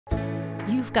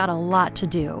You've got a lot to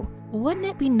do. Wouldn't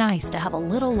it be nice to have a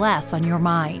little less on your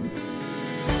mind?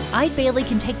 Eide Bailly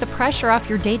can take the pressure off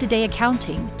your day-to-day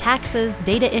accounting, taxes,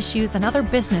 data issues, and other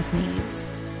business needs.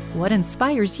 What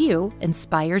inspires you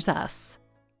inspires us.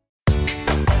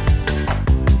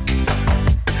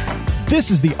 This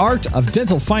is the Art of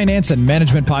Dental Finance and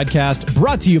Management podcast,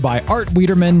 brought to you by Art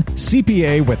Wiederman,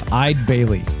 CPA with Eide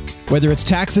Bailly. Whether it's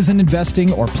taxes and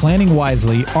investing or planning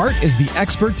wisely, Art is the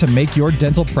expert to make your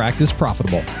dental practice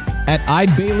profitable. At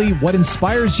Eide Bailly, what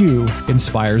inspires you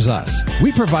inspires us.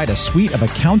 We provide a suite of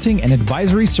accounting and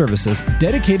advisory services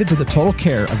dedicated to the total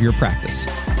care of your practice.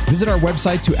 Visit our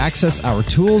website to access our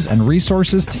tools and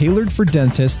resources tailored for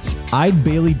dentists,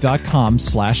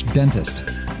 eidebailly.com/dentist.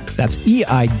 That's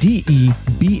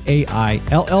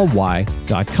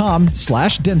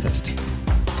EIDEBAILLY.com/dentist.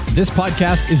 This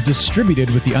podcast is distributed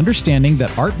with the understanding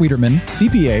that Art Wiederman,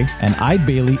 CPA, and Eide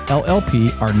Bailly,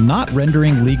 LLP are not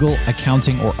rendering legal,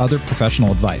 accounting, or other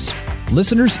professional advice.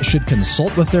 Listeners should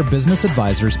consult with their business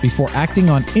advisors before acting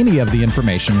on any of the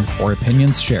information or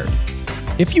opinions shared.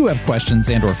 If you have questions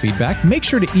and or feedback, make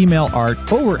sure to email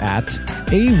Art over at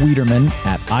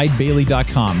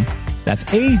awiederman@eidebailly.com. That's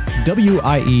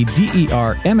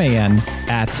AWIEDERMAN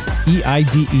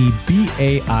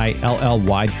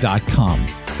 @EIDEBAILLY.com.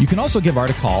 You can also give Art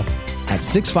a call at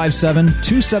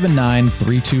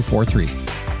 657-279-3243.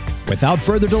 Without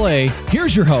further delay,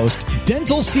 here's your host,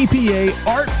 Dental CPA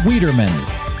Art Wiederman.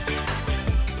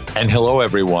 And hello,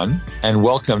 everyone, and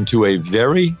welcome to a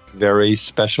very, very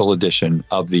special edition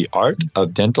of the Art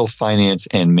of Dental Finance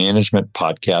and Management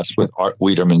podcast with Art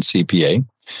Wiederman, CPA.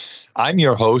 I'm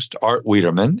your host, Art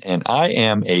Wiederman, and I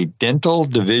am a dental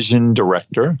division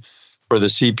director for the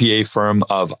CPA firm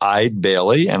of Eide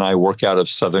Bailly, and I work out of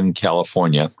Southern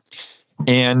California.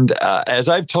 And as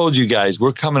I've told you guys,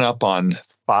 we're coming up on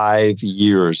 5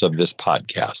 years of this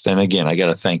podcast. And again, I got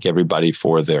to thank everybody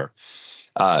for their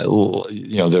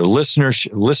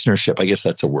listenership. I guess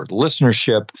that's a word,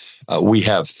 listenership. We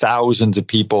have thousands of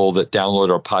people that download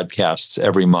our podcasts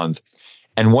every month.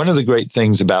 And one of the great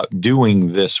things about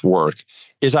doing this work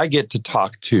is I get to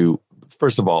talk to,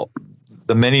 first of all,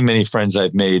 the many, many friends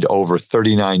I've made over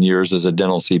 39 years as a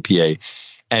dental CPA.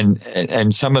 And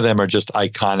some of them are just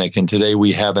iconic. And today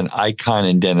we have an icon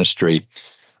in dentistry.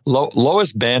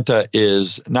 Lois Banta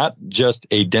is not just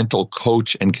a dental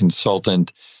coach and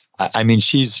consultant. I mean,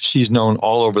 she's known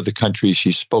all over the country.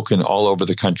 She's spoken all over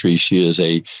the country. She is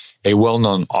a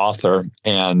well-known author.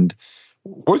 And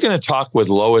we're going to talk with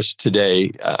Lois today.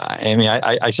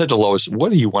 I said to Lois,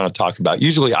 what do you want to talk about?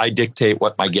 Usually I dictate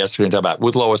what my guests are going to talk about.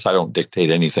 With Lois, I don't dictate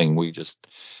anything. We just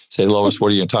say, Lois, what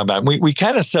are you going to talk about? And we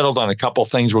kind of settled on a couple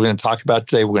things we're going to talk about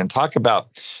today. We're going to talk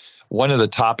about one of the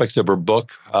topics of her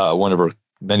book. One of her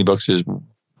many books is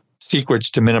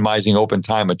Secrets to Minimizing Open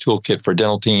Time, a toolkit for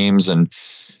dental teams, and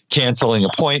canceling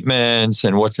appointments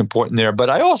and what's important there.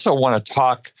 But I also want to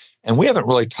talk, and we haven't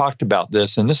really talked about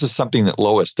this, and this is something that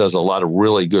Lois does a lot of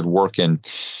really good work in,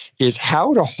 is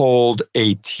how to hold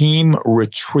a team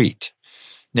retreat.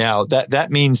 Now,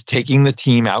 that means taking the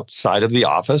team outside of the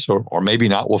office, or maybe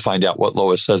not. We'll find out what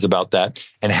Lois says about that.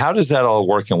 And how does that all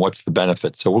work, and what's the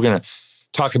benefit? So we're going to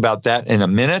talk about that in a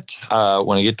minute.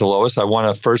 When I get to Lois, I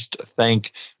want to first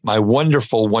thank my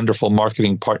wonderful, wonderful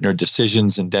marketing partner,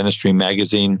 Decisions in Dentistry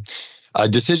Magazine.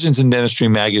 Decisions in Dentistry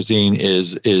Magazine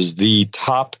is the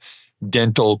top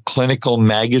dental clinical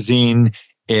magazine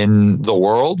in the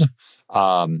world.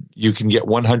 You can get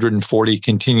 140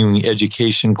 continuing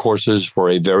education courses for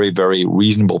a very, very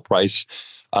reasonable price.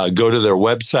 Go to their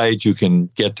website. You can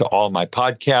get to all my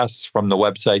podcasts from the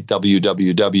website,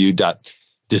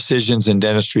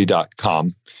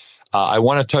 www.decisionsindentistry.com. I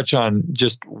want to touch on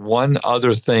just one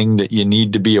other thing that you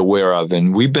need to be aware of.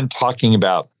 And we've been talking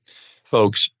about,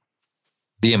 folks,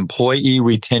 the employee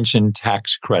retention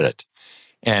tax credit.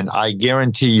 And I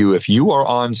guarantee you, if you are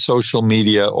on social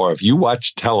media or if you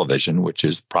watch television, which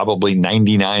is probably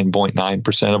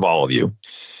 99.9% of all of you,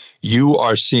 you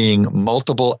are seeing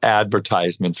multiple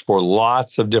advertisements for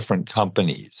lots of different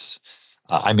companies.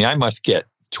 I must get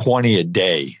 20 a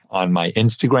day on my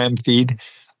Instagram feed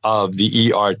of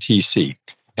the ERTC.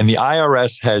 And the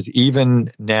IRS has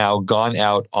even now gone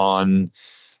out on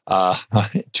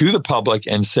to the public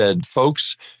and said,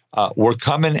 folks, we're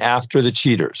coming after the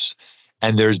cheaters.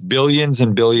 And there's billions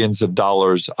and billions of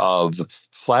dollars of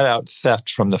flat out theft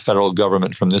from the federal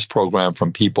government from this program,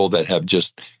 from people that have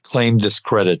just claimed this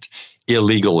credit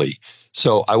illegally.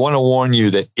 So I want to warn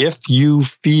you that if you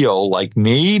feel like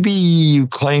maybe you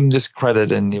claimed this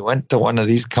credit and you went to one of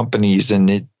these companies and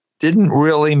it didn't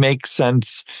really make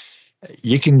sense,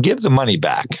 you can give the money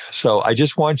back. So I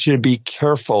just want you to be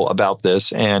careful about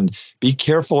this and be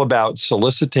careful about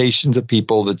solicitations of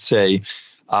people that say,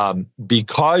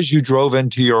 because you drove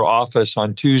into your office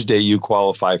on Tuesday, you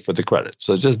qualify for the credit.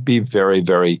 So just be very,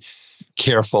 very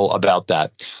careful about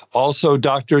that. Also,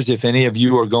 doctors, if any of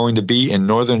you are going to be in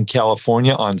Northern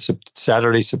California on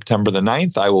Saturday, September the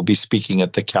 9th, I will be speaking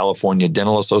at the California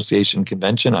Dental Association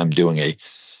Convention. I'm doing a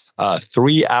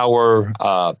 3-hour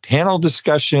panel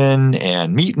discussion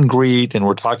and meet and greet, and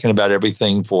we're talking about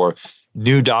everything for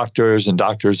new doctors and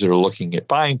doctors that are looking at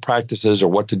buying practices or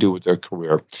what to do with their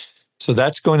career. So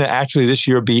that's going to actually this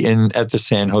year be at the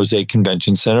San Jose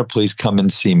Convention Center. Please come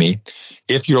and see me.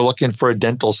 If you're looking for a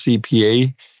dental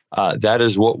CPA, that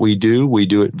is what we do. We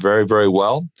do it very, very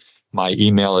well. My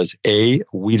email is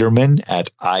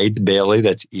awiederman@eidebailey,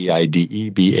 that's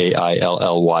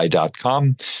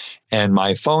EIDEBAILLY.com. And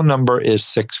my phone number is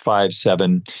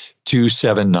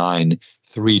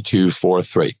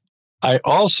 657-279-3243. I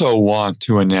also want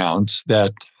to announce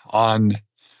that on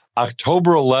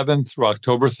October 11th through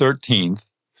October 13th,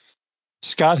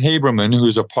 Scott Haberman,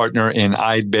 who's a partner in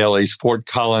Eide Bailey's Fort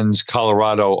Collins,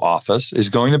 Colorado office, is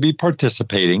going to be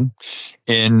participating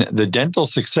in the Dental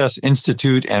Success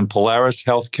Institute and Polaris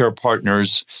Healthcare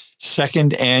Partners'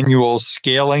 second annual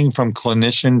Scaling from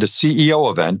Clinician to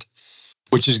CEO event,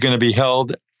 which is going to be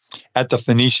held at the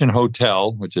Phoenician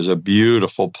Hotel, which is a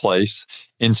beautiful place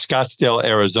in Scottsdale,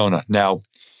 Arizona. Now,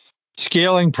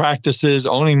 scaling practices,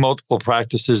 owning multiple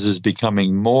practices is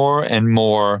becoming more and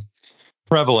more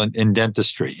prevalent in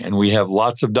dentistry. And we have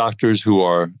lots of doctors who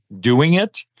are doing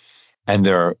it, and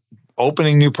they're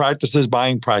opening new practices,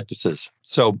 buying practices.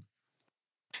 So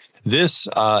this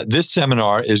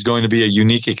seminar is going to be a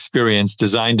unique experience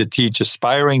designed to teach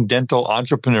aspiring dental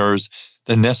entrepreneurs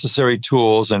the necessary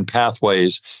tools and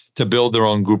pathways to build their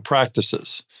own group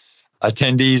practices.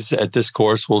 Attendees at this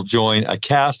course will join a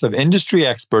cast of industry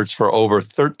experts for over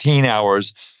 13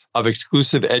 hours of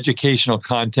exclusive educational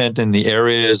content in the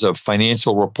areas of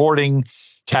financial reporting,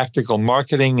 tactical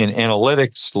marketing and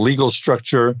analytics, legal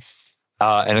structure,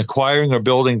 and acquiring or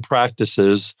building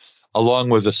practices, along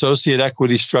with associate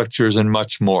equity structures and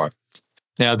much more.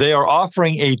 Now, they are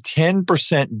offering a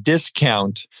 10%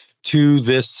 discount to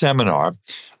this seminar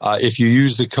if you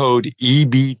use the code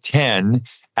EB10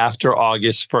 after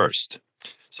August 1st.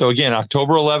 So again,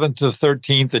 October 11th to the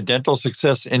 13th, the Dental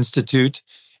Success Institute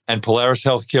and Polaris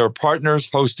Healthcare Partners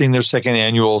hosting their second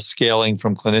annual Scaling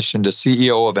from Clinician to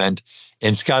CEO event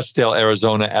in Scottsdale,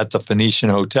 Arizona at the Phoenician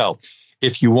Hotel.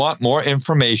 If you want more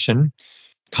information,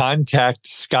 contact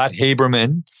Scott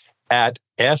Haberman at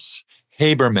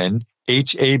shaberman,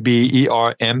 Haberman,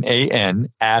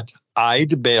 at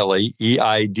Eide Bailey,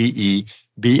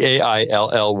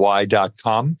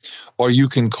 EIDEBAILLY.com, or you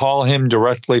can call him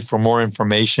directly for more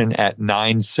information at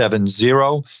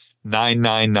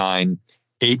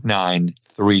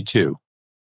 970-999-8932.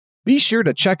 Be sure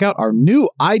to check out our new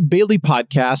Eide Bailey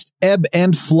podcast, Ebb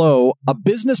and Flow, a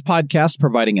business podcast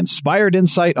providing inspired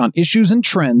insight on issues and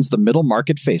trends the middle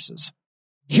market faces.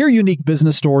 Hear unique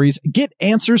business stories, get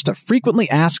answers to frequently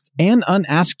asked and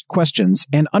unasked questions,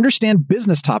 and understand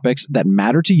business topics that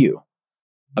matter to you.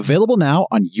 Available now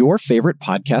on your favorite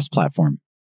podcast platform.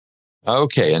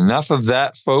 Okay, enough of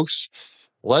that, folks.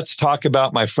 Let's talk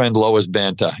about my friend Lois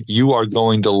Banta. You are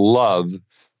going to love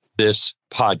this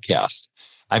podcast.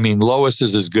 I mean, Lois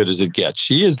is as good as it gets.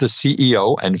 She is the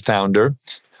CEO and founder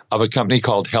of a company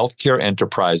called Healthcare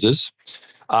Enterprises.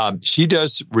 She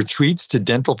does retreats to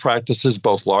dental practices,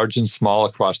 both large and small,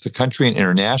 across the country and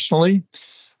internationally.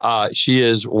 She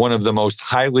is one of the most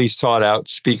highly sought out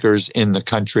speakers in the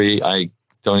country. I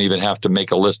don't even have to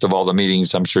make a list of all the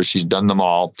meetings. I'm sure she's done them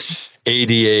all.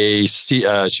 ADA,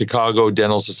 Chicago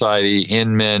Dental Society,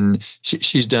 Hinman.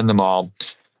 She's done them all.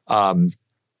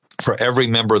 For every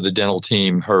member of the dental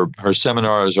team, her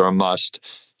seminars are a must.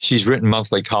 She's written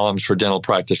monthly columns for Dental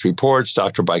Practice Reports,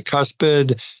 Dr.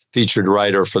 Bicuspid, featured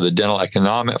writer for the Dental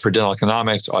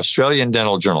Economics, Australian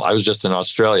Dental Journal. I was just in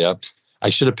Australia. I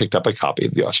should have picked up a copy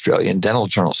of the Australian Dental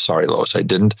Journal. Sorry, Lois, I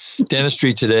didn't.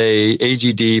 Dentistry Today,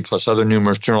 AGD, plus other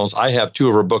numerous journals. I have two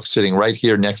of her books sitting right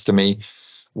here next to me.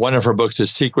 One of her books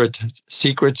is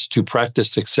Secrets to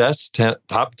Practice Success,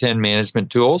 Top 10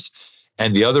 Management Tools.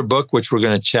 And the other book, which we're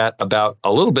going to chat about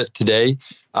a little bit today,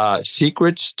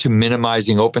 Secrets to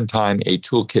Minimizing Open Time, a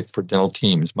Toolkit for Dental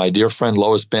Teams. My dear friend,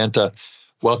 Lois Banta,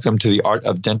 welcome to the Art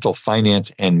of Dental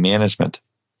Finance and Management.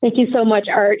 Thank you so much,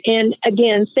 Art. And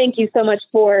again, thank you so much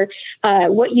for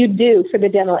what you do for the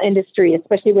dental industry,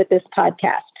 especially with this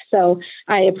podcast. So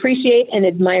I appreciate and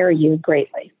admire you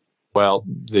greatly. Well,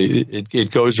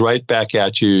 it goes right back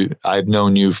at you. I've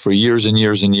known you for years and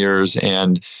years and years,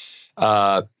 and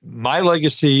my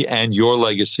legacy and your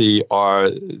legacy are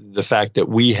the fact that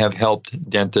we have helped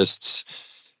dentists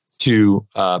to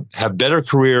have better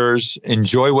careers,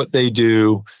 enjoy what they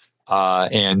do,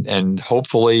 and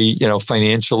hopefully,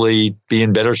 financially be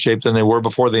in better shape than they were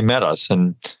before they met us.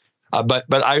 And but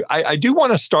I do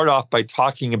want to start off by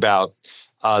talking about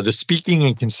the Speaking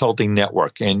and Consulting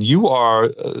Network. And you are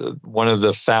one of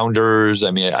the founders. I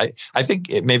mean, I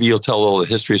think maybe you'll tell a little of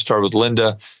the history. Start with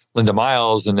Linda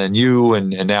Miles, and then you,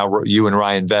 and now you and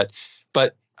Ryan Vett.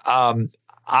 But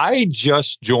I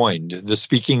just joined the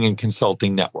Speaking and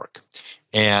Consulting Network.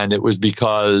 And it was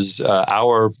because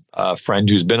our friend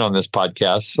who's been on this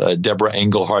podcast, Deborah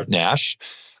Engelhart Nash,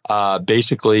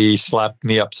 basically slapped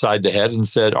me upside the head and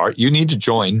said, Art, you need to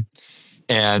join.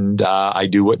 And I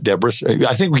do what Deborah says.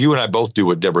 I think you and I both do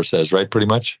what Deborah says, right? Pretty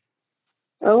much.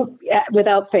 Oh, yeah,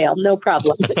 without fail. No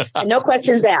problem. And no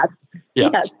questions asked.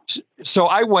 Yeah. Yes. So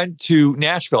I went to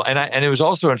Nashville, and it was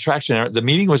also an attraction. The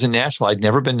meeting was in Nashville. I'd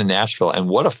never been to Nashville, and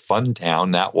what a fun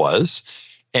town that was.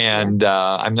 And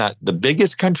I'm not the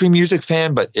biggest country music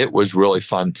fan, but it was really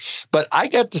fun. But I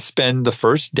got to spend the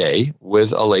first day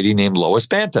with a lady named Lois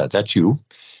Banta. That's you.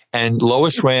 And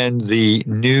Lois ran the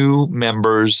new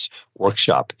members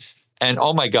workshop. And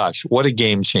oh my gosh, what a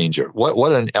game changer.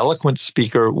 What an eloquent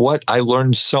speaker. I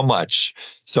learned so much.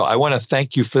 So I want to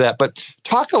thank you for that. But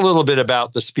talk a little bit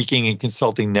about the Speaking and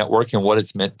Consulting Network and what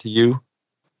it's meant to you.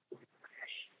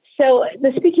 So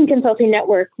the Speaking Consulting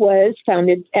Network was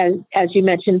founded, as you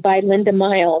mentioned, by Linda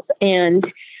Miles. And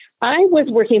I was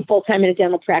working full-time in a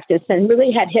dental practice and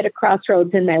really had hit a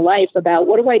crossroads in my life about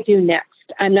what do I do next?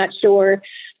 I'm not sure.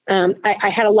 I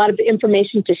had a lot of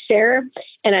information to share,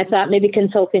 and I thought maybe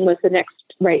consulting was the next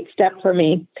right step for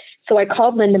me. So I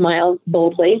called Linda Miles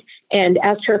boldly and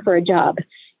asked her for a job.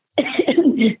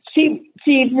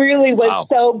 she really was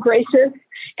so gracious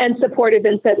and supportive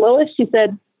and said, Lois, she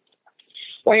said,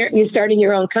 why aren't you starting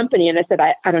your own company? And I said,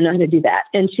 I don't know how to do that.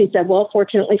 And she said, well,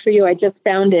 fortunately for you, I just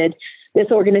founded this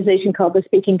organization called the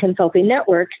Speaking Consulting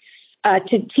Network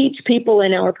to teach people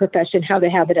in our profession how to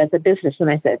have it as a business. And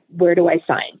I said, where do I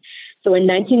sign? So in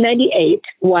 1998,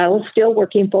 while still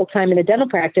working full-time in a dental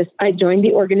practice, I joined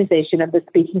the organization of the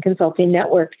Speaking Consulting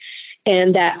Network.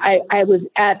 And I was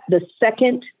at the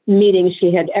second meeting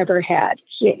she had ever had.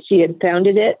 She had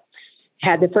founded it,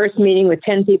 had the first meeting with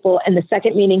 10 people, and the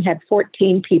second meeting had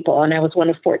 14 people, and I was one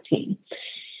of 14.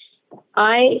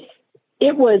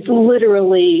 It was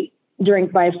literally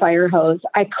drink by a fire hose.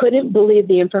 I couldn't believe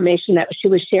the information that she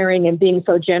was sharing and being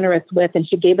so generous with, and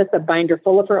she gave us a binder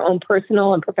full of her own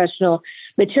personal and professional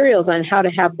materials on how to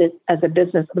have this as a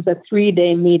business. It was a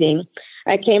 3-day meeting.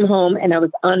 I came home and I was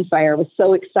on fire. I was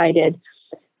so excited.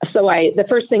 So the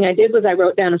first thing I did was I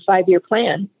wrote down a 5-year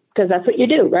plan, because that's what you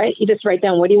do, right? You just write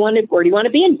down where do you want to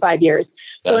be in 5 years.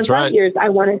 So in 5 years, I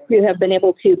wanted to have been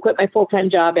able to quit my full-time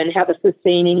job and have a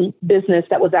sustaining business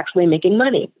that was actually making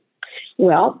money.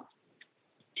 Well,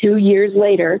 2 years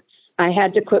later, I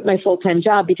had to quit my full-time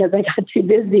job because I got too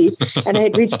busy and I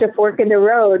had reached a fork in the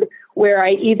road where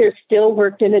I either still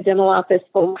worked in a dental office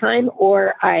full-time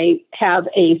or I have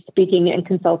a speaking and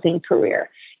consulting career.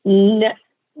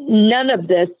 None of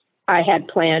this I had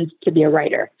planned to be a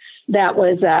writer. That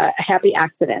was a happy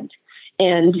accident.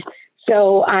 And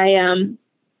so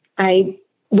I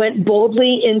went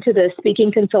boldly into the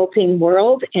speaking consulting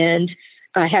world, and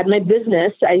I had my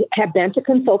business. I had Banta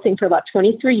Consulting for about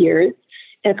 23 years.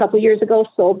 And a couple of years ago,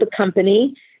 sold the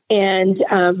company and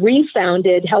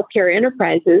refounded Healthcare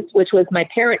Enterprises, which was my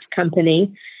parent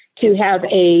company, to have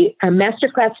a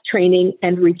masterclass training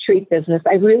and retreat business.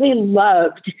 I really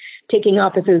loved taking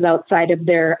offices outside of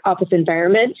their office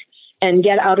environment and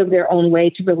get out of their own way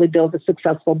to really build a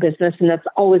successful business. And that's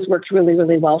always worked really,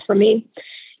 really well for me.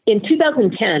 In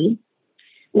 2010,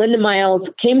 Linda Miles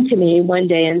came to me one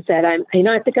day and said, I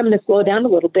think I'm going to slow down a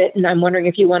little bit, and I'm wondering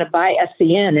if you want to buy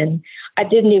SCN. And I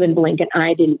didn't even blink an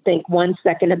eye, didn't think 1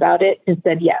 second about it, and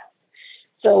said yes.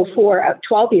 So for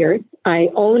 12 years, I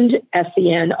owned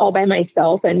SCN all by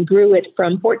myself and grew it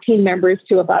from 14 members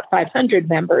to about 500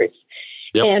 members.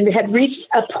 Yep. And had reached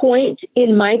a point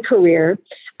in my career.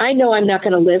 I know I'm not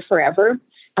going to live forever.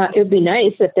 It would be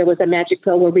nice if there was a magic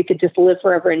pill where we could just live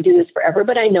forever and do this forever,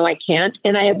 but I know I can't.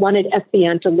 And I wanted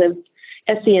SCN to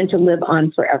live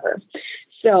on forever.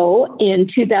 So in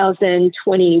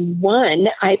 2021,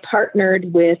 I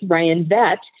partnered with Ryan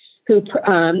Vett, who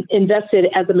invested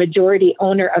as a majority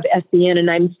owner of SCN, and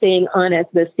I'm staying on as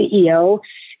the CEO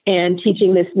and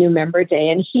teaching this new member day.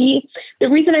 And the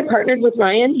reason I partnered with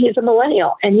Ryan, he's a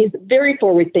millennial and he's very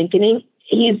forward thinking.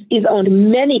 he's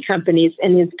owned many companies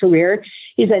in his career.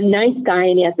 He's a nice guy,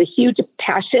 and he has a huge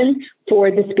passion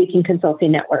for the Speaking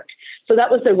Consulting Network. So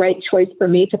that was the right choice for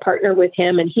me to partner with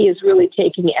him. And he is really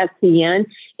taking SCN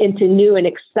into new and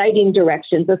exciting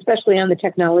directions, especially on the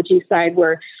technology side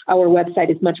where our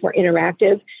website is much more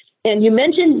interactive. And you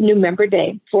mentioned New Member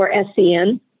Day for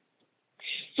SCN.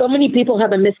 So many people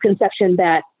have a misconception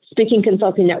that Speaking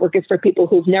Consulting Network is for people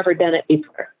who've never done it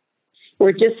before.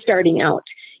 We're just starting out.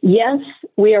 Yes,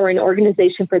 we are an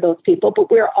organization for those people,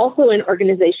 but we're also an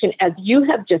organization, as you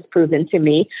have just proven to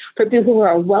me, for people who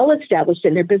are well established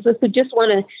in their business who just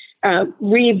want to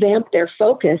revamp their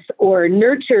focus or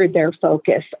nurture their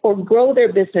focus or grow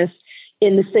their business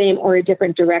in the same or a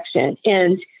different direction.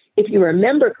 And if you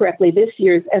remember correctly, this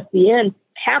year's SCN,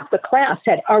 half the class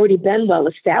had already been well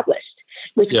established,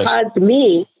 which caused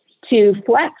me to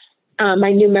flex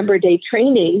my New Member Day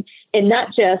training and not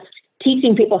just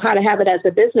teaching people how to have it as a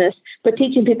business, but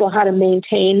teaching people how to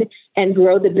maintain and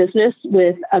grow the business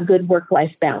with a good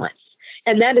work-life balance.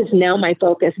 And that is now my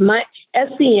focus. My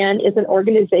SCN is an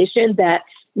organization that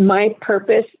my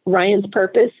purpose, Ryan's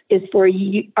purpose, is for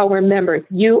you, our members,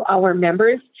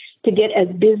 to get as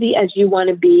busy as you want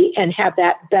to be and have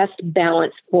that best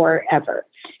balance forever.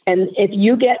 And if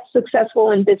you get successful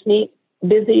and busy,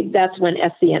 that's when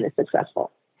SCN is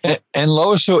successful. And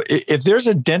Lois, so if there's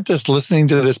a dentist listening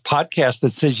to this podcast that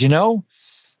says,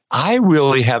 I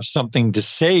really have something to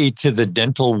say to the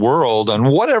dental world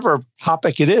on whatever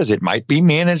topic it is, it might be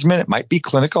management, it might be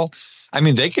clinical. I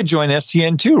mean, they could join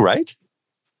SCN too, right?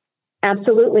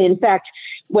 Absolutely. In fact,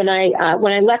 when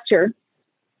I lecture,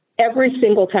 every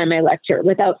single time I lecture,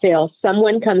 without fail,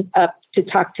 someone comes up to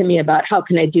talk to me about how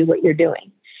can I do what you're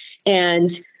doing.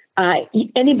 And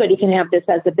anybody can have this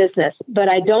as a business, but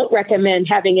I don't recommend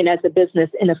having it as a business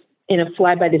in a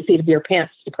fly by the seat of your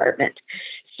pants department.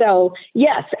 So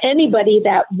yes, anybody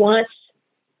that wants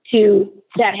to,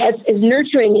 is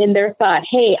nurturing in their thought,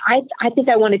 hey, I think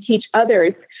I want to teach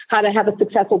others how to have a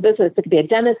successful business. It could be a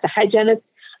dentist, a hygienist,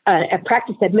 a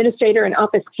practice administrator, an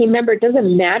office team member. It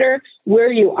doesn't matter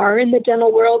where you are in the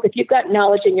dental world. If you've got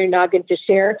knowledge in your noggin to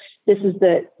share, this is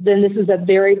a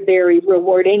very, very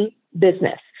rewarding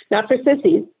business. Not for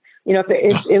sissies.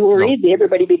 If it were easy,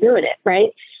 everybody be doing it,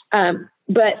 right?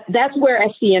 But that's where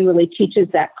SCN really teaches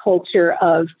that culture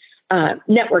of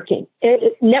networking.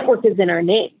 Network is in our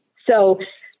name. So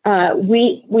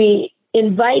we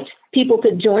invite people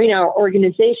to join our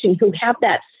organization who have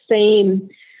that same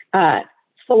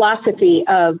philosophy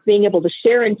of being able to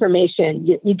share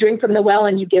information. You drink from the well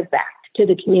and you give back to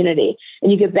the community,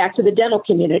 and you give back to the dental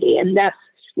community. And that's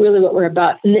really what we're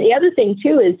about. And the other thing,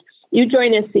 too, is you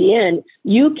join SCN,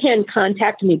 you can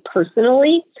contact me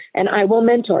personally, and I will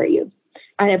mentor you.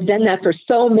 I have done that for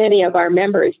so many of our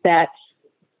members that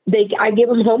I give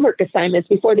them homework assignments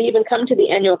before they even come to the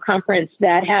annual conference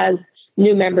that has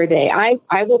New Member Day.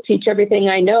 I will teach everything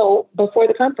I know before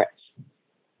the conference.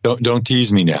 Don't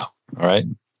tease me now, all right?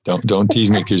 Don't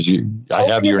tease me because I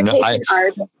have your I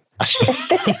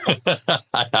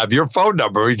have your phone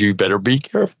number. You better be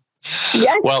careful.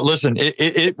 Yes. Well, listen,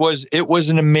 it was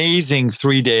an amazing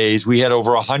 3 days. We had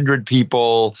over 100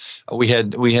 people. We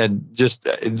had just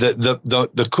and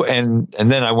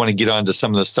then I want to get on to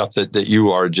some of the stuff that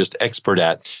you are just expert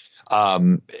at.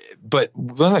 But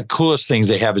one of the coolest things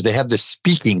they have is they have this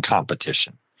speaking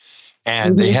competition.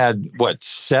 And they had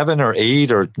 7 or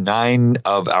 8 or 9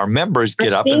 of our members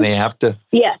get up and they have to.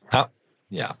 Yeah.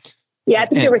 Yeah, I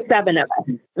think there were 7 of us.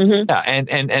 Mm-hmm. Yeah,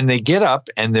 and they get up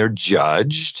and they're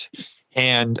judged,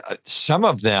 and some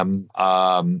of them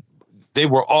they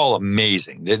were all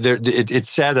amazing. It's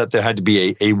sad that there had to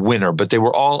be a winner, but they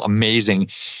were all amazing.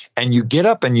 And you get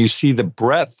up and you see the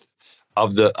breadth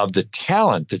of the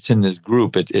talent that's in this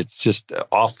group. It's just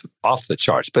off the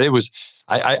charts. But it was.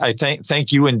 I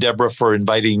thank you and Deborah for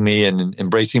inviting me and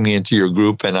embracing me into your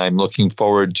group, and I'm looking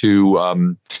forward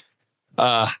to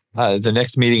the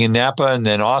next meeting in Napa and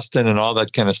then Austin and all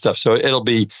that kind of stuff. So it'll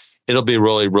be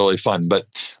really, really fun. But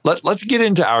let's get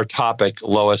into our topic,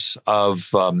 Lois,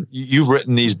 of you've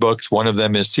written these books. One of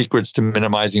them is Secrets to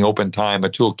Minimizing Open Time, a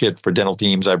toolkit for dental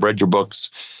teams. I've read your books.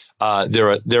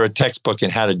 They're a textbook in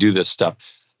how to do this stuff.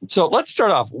 So let's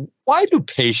start off. Why do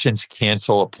patients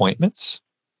cancel appointments?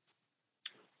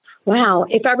 Wow.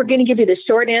 If I were going to give you the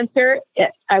short answer,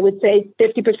 I would say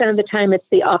 50% of the time it's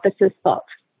the office's fault.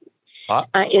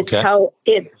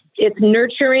 It's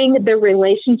nurturing the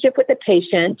relationship with the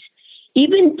patient,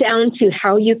 even down to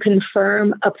how you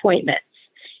confirm appointments.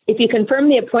 If you confirm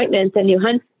the appointments and you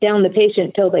hunt down the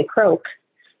patient till they croak,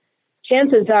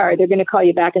 chances are they're going to call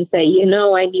you back and say,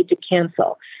 I need to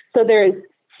cancel. So there's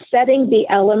setting the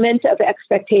element of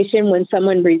expectation when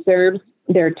someone reserves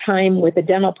their time with a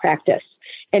dental practice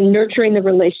and nurturing the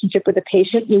relationship with the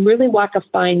patient, you really walk a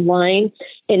fine line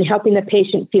in helping the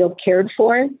patient feel cared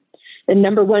for. The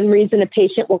number one reason a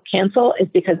patient will cancel is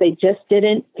because they just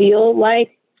didn't feel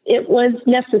like it was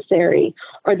necessary,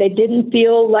 or they didn't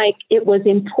feel like it was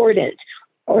important,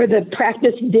 or the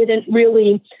practice didn't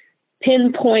really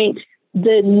pinpoint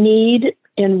the need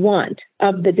and want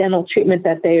of the dental treatment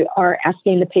that they are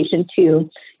asking the patient to,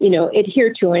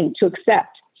 adhere to and to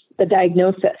accept the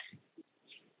diagnosis.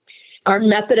 Our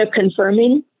method of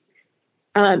confirming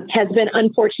has been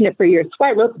unfortunate for years. That's why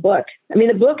I wrote the book. I mean,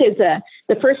 the book is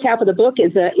the first half of the book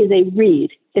is a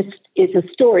read. It's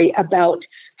a story about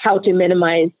how to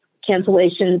minimize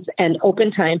cancellations and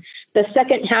open time. The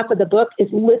second half of the book is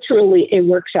literally a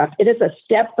workshop. It is a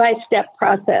step-by-step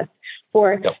process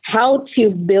for how to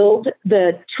build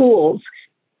the tools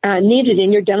needed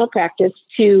in your dental practice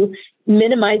to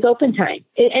minimize open time.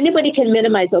 Anybody can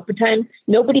minimize open time.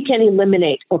 Nobody can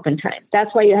eliminate open time.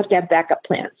 That's why you have to have backup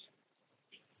plans.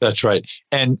 That's right.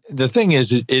 And the thing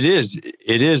is, it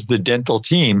is the dental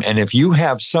team. And if you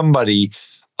have somebody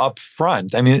up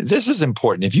front, I mean, this is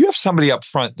important. If you have somebody up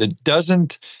front that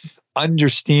doesn't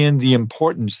understand the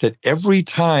importance that every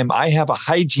time I have a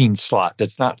hygiene slot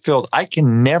that's not filled, I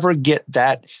can never get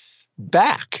that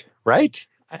back, right?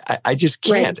 I just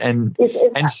can't. Right.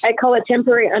 And I call it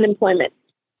temporary unemployment.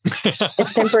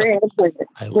 It's temporary unemployment.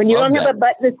 When you don't have a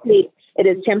butt to seat, it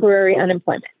is temporary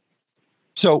unemployment.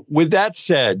 So with that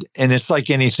said, and it's like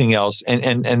anything else,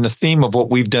 and the theme of what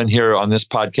we've done here on this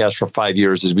podcast for 5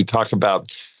 years is we talk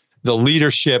about the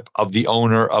leadership of the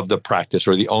owner of the practice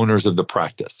or the owners of the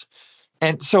practice.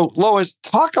 And so, Lois,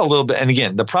 talk a little bit. And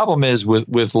again, the problem is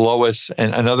with Lois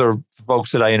and other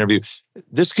folks that I interview,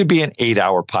 this could be an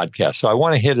 8-hour podcast. So I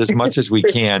want to hit as much as we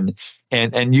can.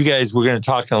 And you guys, we're going to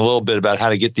talk in a little bit about how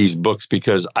to get these books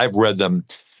because I've read them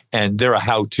and they're a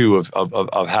how-to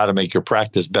of how to make your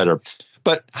practice better.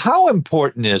 But how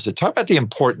important is it? Talk about the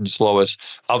importance, Lois,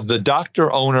 of the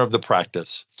doctor owner of the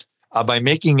practice by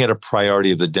making it a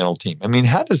priority of the dental team. I mean,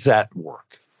 how does that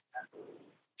work?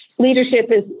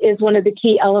 Leadership is one of the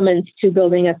key elements to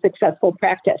building a successful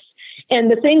practice. And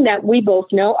the thing that we both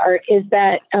know, Art, is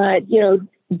that,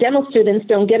 dental students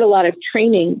don't get a lot of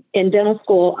training in dental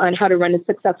school on how to run a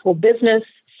successful business,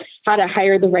 how to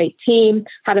hire the right team,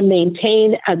 how to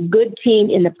maintain a good team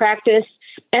in the practice,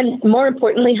 and more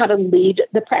importantly, how to lead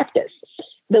the practice.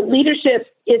 The leadership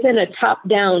isn't a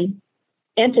top-down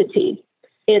entity.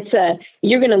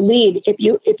 You're going to lead. If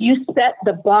you set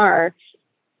the bar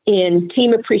in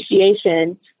team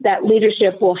appreciation, that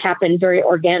leadership will happen very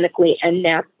organically and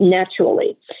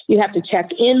naturally. You have to check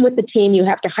in with the team. You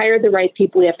have to hire the right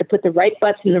people. You have to put the right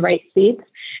butts in the right seats.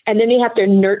 And then you have to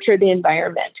nurture the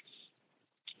environment.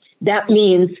 That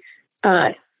means,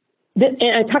 and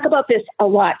I talk about this a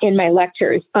lot in my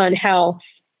lectures on how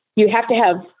you have to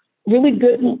have really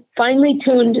good, finely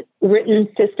tuned written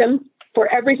system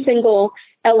for every single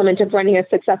element of running a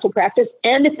successful practice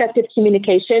and effective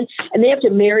communication. And they have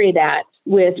to marry that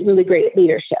with really great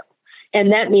leadership.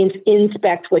 And that means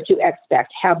inspect what you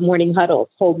expect, have morning huddles,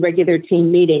 hold regular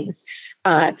team meetings,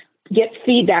 get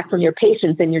feedback from your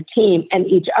patients and your team and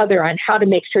each other on how to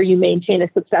make sure you maintain a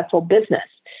successful business.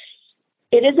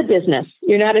 It is a business.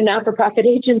 You're not a not-for-profit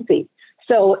agency.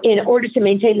 So in order to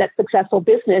maintain that successful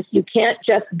business, you can't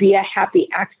just be a happy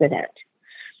accident.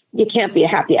 You can't be a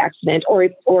happy accident, or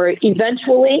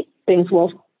eventually things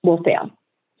will fail.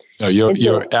 No,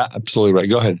 you're absolutely right.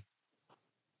 Go ahead.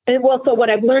 And well, so what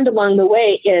I've learned along the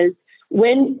way is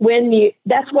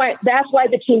that's why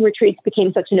the team retreats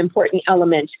became such an important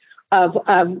element of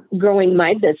growing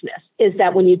my business, is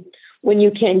that when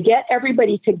you can get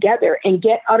everybody together and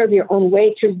get out of your own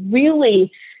way to really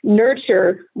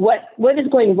nurture what is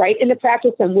going right in the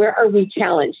practice and where are we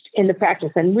challenged in the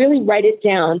practice, and really write it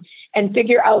down and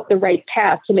figure out the right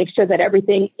path to make sure that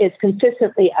everything is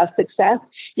consistently a success,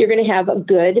 you're going to have a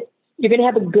good,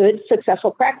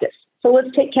 successful practice. So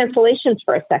let's take cancellations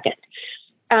for a second.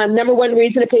 Number one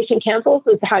reason a patient cancels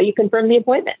is how you confirm the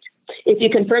appointment. If you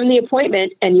confirm the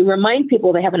appointment and you remind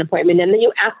people they have an appointment, and then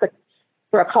you ask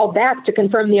for a call back to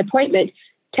confirm the appointment,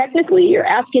 technically you're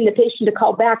asking the patient to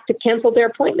call back to cancel their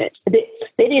appointment. They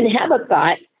didn't have a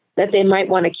thought that they might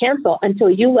want to cancel until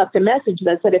you left a message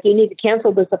that said, if you need to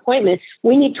cancel this appointment,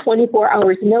 we need 24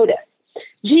 hours notice.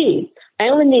 Gee, I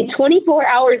only need 24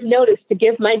 hours notice to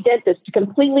give my dentist to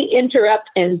completely interrupt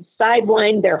and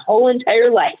sideline their whole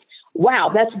entire life. Wow,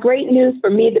 that's great news for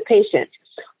me, the patient.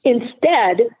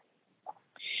 Instead,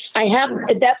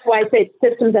 that's why I say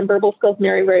systems and verbal skills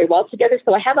marry very well together.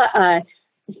 So I have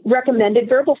recommended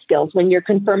verbal skills when you're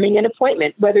confirming an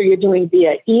appointment, whether you're doing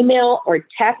via email or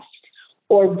text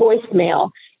or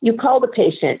voicemail. You call the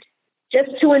patient just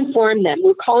to inform them.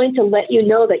 We're calling to let you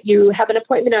know that you have an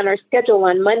appointment on our schedule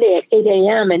on Monday at 8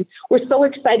 a.m. And we're so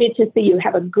excited to see you.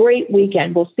 Have a great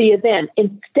weekend. We'll see you then.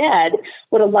 Instead,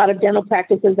 what a lot of dental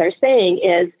practices are saying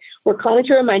is, we're calling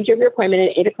to remind you of your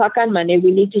appointment at 8 o'clock on Monday. We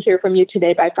need to hear from you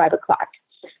today by 5 o'clock.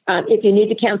 If you need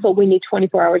to cancel, we need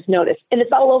 24 hours notice. And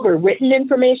it's all over written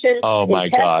information. Oh, my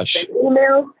gosh.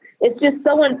 Emails. It's just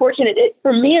so unfortunate.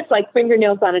 For me, it's like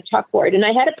fingernails on a chalkboard. And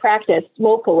I had a practice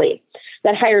locally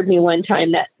that hired me one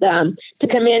time that to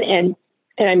come in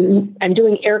and I'm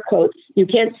doing air quotes. You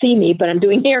can't see me, but I'm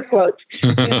doing air quotes.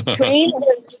 To train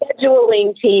the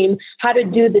scheduling team how to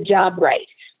do the job right.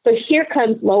 So here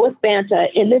comes Lois Banta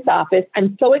in this office.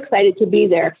 I'm so excited to be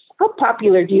there. How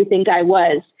popular do you think I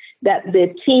was that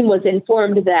the team was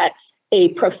informed that a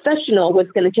professional was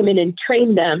going to come in and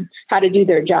train them how to do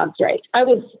their jobs right? I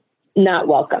was not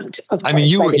welcomed. I mean,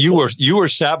 you were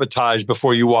sabotaged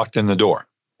before you walked in the door.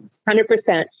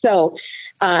 100%. So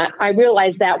I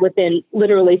realized that within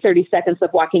literally 30 seconds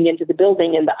of walking into the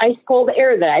building, and the ice cold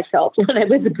air that I felt when I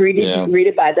was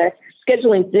greeted by the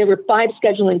scheduling. There were 5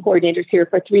 scheduling coordinators here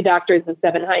for 3 doctors and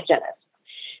 7 hygienists.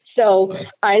 So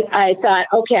I thought,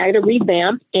 okay, I got to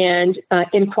revamp and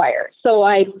inquire. So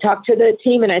I talked to the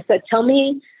team and I said, tell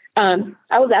me,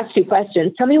 I was asked 2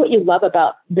 questions. Tell me what you love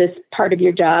about this part of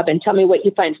your job and tell me what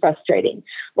you find frustrating.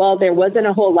 Well, there wasn't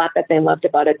a whole lot that they loved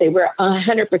about it. They were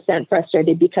 100%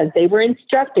 frustrated because they were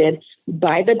instructed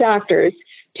by the doctors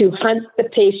to hunt the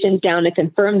patient down and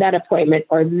confirm that appointment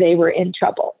or they were in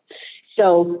trouble.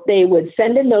 So they would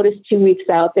send a notice 2 weeks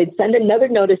out. They'd send another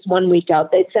notice 1 week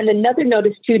out. They'd send another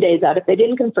notice 2 days out. If they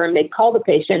didn't confirm, they'd call the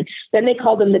patient. Then they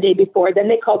called them the day before. Then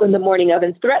they called them the morning of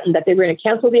and threatened that they were going to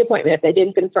cancel the appointment if they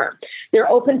didn't confirm. Their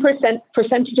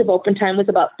percentage of open time was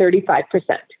about 35%.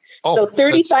 So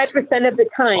 35% of the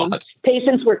time,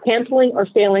 patients were canceling or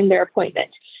failing their appointment.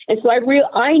 And so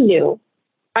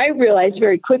I realized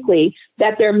very quickly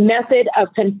that their method of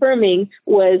confirming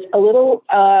was a little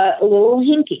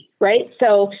hinky, right?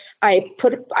 So I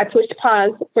pushed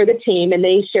pause for the team, and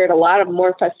they shared a lot of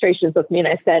more frustrations with me. And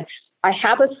I said, I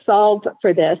have a solve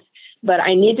for this, but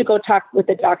I need to go talk with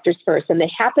the doctors first. And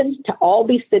they happened to all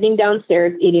be sitting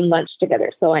downstairs eating lunch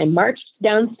together. So I marched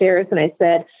downstairs and I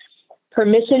said,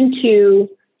 permission to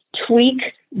tweak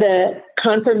the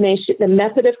confirmation, the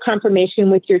method of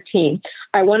confirmation with your team.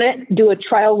 I want to do a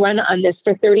trial run on this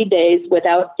for 30 days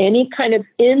without any kind of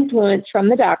influence from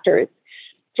the doctors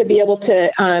to be able to,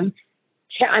 I'm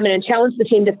going to challenge the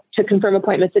team to confirm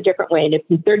appointments a different way. And if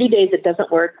in 30 days it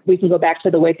doesn't work, we can go back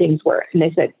to the way things were. And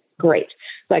they said, great.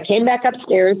 So I came back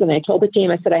upstairs and I told the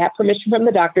team, I said, I have permission from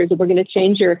the doctors and we're going to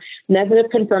change your method of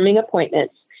confirming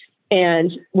appointments.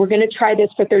 And we're going to try this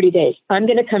for 30 days. I'm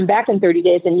going to come back in 30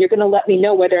 days and you're going to let me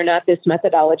know whether or not this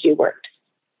methodology worked.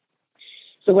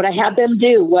 So what I had them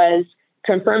do was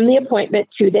confirm the appointment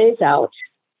 2 days out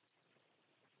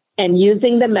and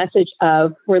using the message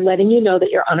of, we're letting you know that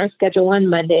you're on our schedule on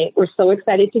Monday. We're so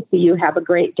excited to see you. Have a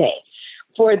great day.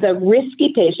 For the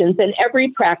risky patients in every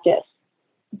practice,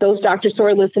 those doctors who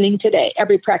are listening today,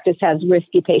 every practice has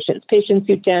risky patients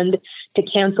who tend to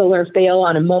cancel or fail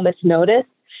on a moment's notice.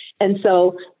 And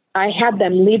so I had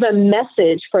them leave a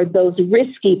message for those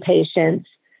risky patients.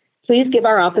 Please give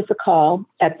our office a call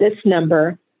at this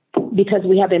number because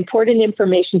we have important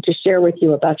information to share with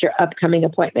you about your upcoming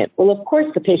appointment. Well, of course,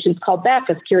 the patients called back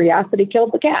because curiosity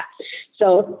killed the cat.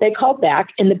 So they called back,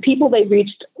 and the people they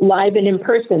reached live and in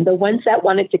person, the ones that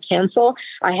wanted to cancel,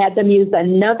 I had them use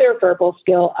another verbal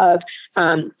skill of,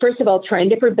 first of all, trying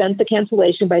to prevent the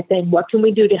cancellation by saying, what can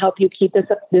we do to help you keep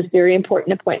this very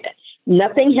important appointment?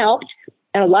 Nothing helped.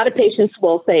 And a lot of patients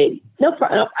will say, no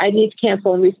problem, I need to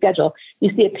cancel and reschedule.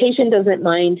 You see, a patient doesn't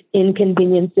mind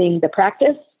inconveniencing the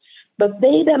practice, but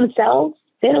they themselves,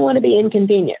 they don't want to be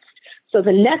inconvenienced. So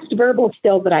the next verbal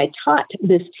skill that I taught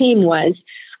this team was,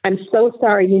 I'm so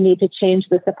sorry you need to change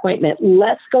this appointment.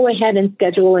 Let's go ahead and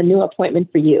schedule a new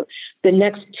appointment for you. The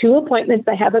next 2 appointments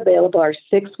I have available are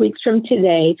 6 weeks from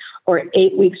today or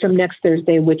 8 weeks from next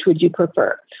Thursday. Which would you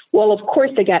prefer? Well, of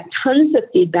course, they got tons of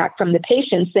feedback from the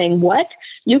patients saying, what?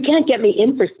 You can't get me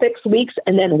in for 6 weeks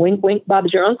and then wink, wink,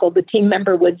 Bob's your uncle. The team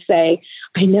member would say,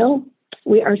 I know,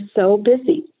 we are so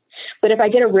busy. But if I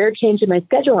get a rare change in my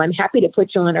schedule, I'm happy to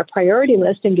put you on our priority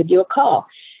list and give you a call.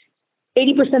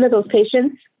 80% of those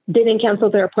patients didn't cancel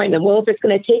their appointment. Well, if it's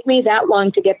going to take me that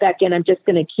long to get back in, I'm just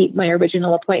going to keep my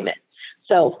original appointment.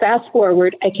 So fast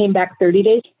forward, I came back 30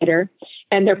 days later,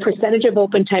 and their percentage of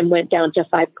open time went down to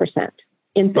 5%.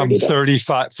 in 30 days.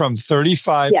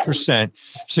 35%.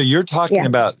 So you're talking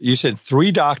about, you said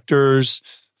 3 doctors,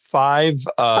 5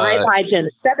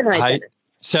 hygienists, 7 hygienists.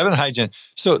 7 hygienists.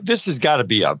 So this has got to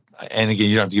be and again,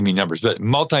 you don't have to give me numbers, but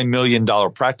multi-million-dollar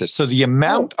practice. So the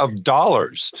amount of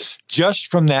dollars just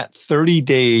from that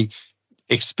 30-day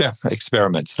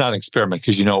experiment, it's not an experiment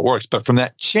because you know it works, but from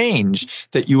that change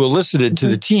that you elicited to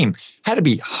the team had to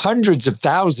be hundreds of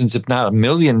thousands, if not $1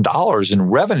 million in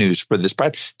revenues for this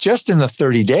practice just in the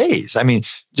 30 days. I mean,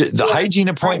 the hygiene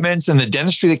appointments and the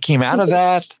dentistry that came out of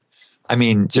that. I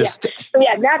mean, just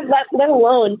let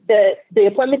alone the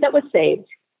appointment that was saved.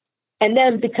 And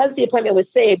then because the appointment was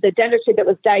saved, the dentistry that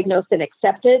was diagnosed and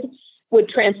accepted would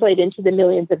translate into the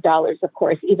millions of dollars, of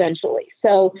course, eventually.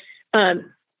 So, and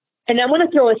I want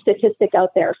to throw a statistic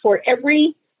out there. For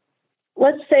every,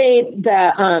 let's say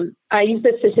that I use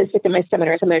this statistic in my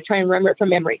seminars. I'm going to try and remember it from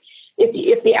memory.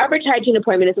 If the average hygiene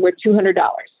appointment is worth $200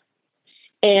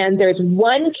 and there's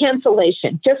one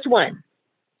cancellation, just one,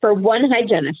 for one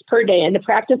hygienist per day, and to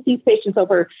practice these patients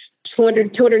over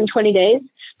 220 days,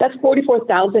 that's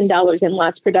 $44,000 in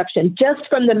lost production just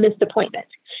from the missed appointment.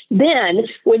 Then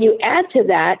when you add to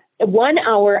that 1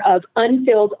 hour of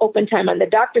unfilled open time on the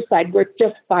doctor's side worth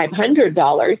just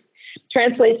 $500,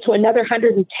 translates to another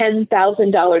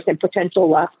 $110,000 in potential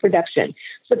lost production.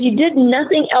 So if you did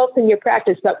nothing else in your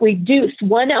practice but reduced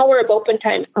 1 hour of open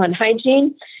time on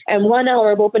hygiene and 1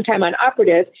 hour of open time on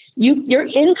operative, your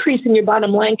increase in your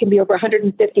bottom line can be over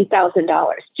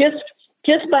 $150,000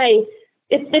 just by.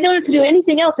 They don't have to do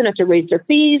anything else. They don't have to raise their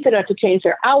fees. They don't have to change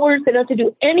their hours. They don't have to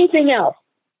do anything else.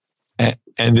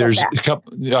 And there's a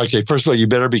couple. Okay, first of all, you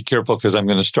better be careful because I'm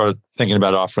going to start thinking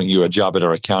about offering you a job at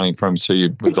our accounting firm. So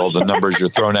with all the numbers you're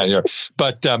throwing out here,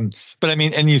 but I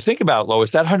mean, and you think about,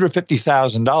 Lois, that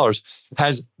 $150,000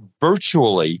 has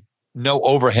virtually no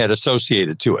overhead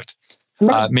associated to it.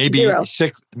 Maybe zero.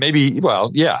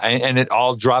 And it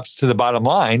all drops to the bottom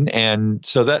line, and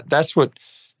so that's what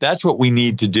we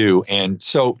need to do. And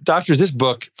so, doctors, this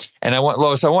book, and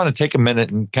Lois, I want to take a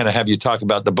minute and kind of have you talk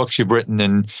about the books you've written,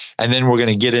 and then we're going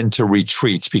to get into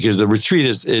retreats, because the retreat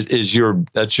is your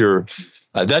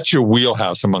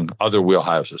wheelhouse among other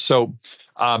wheelhouses. So,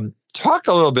 talk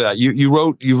a little bit about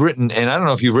you've written, and I don't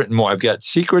know if you've written more. I've got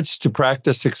Secrets to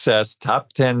Practice Success,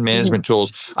 Top 10 Management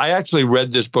Tools. I actually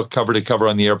read this book cover to cover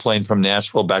on the airplane from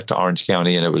Nashville back to Orange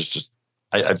County, and it was just,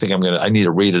 I think I need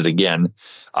to read it again.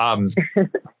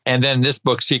 And then this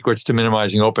book, Secrets to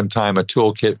Minimizing Open Time, a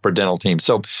toolkit for dental teams.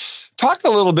 So talk a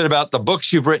little bit about the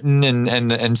books you've written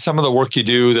and some of the work you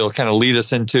do that'll kind of lead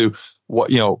us into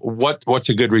what's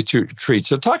a good retreat.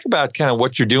 So talk about kind of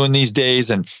what you're doing these days,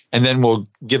 and then we'll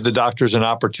give the doctors an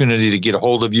opportunity to get a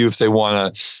hold of you if they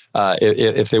want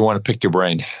to pick your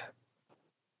brain.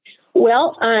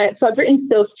 Well, so I've written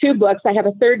those 2 books. I have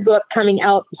a 3rd book coming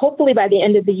out hopefully by the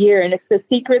end of the year, and it's The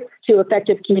Secrets to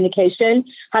Effective Communication,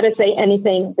 How to Say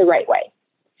Anything the Right Way.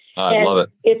 I love it.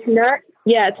 It's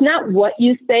not what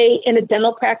you say in a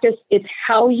dental practice. It's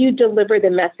how you deliver the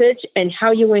message and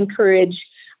how you encourage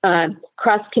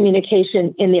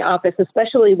cross-communication in the office,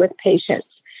 especially with patients.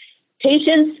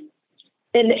 Patients,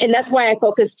 and that's why I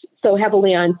focused so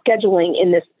heavily on scheduling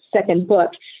in this 2nd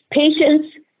book. Patients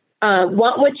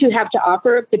want what you have to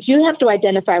offer, but you have to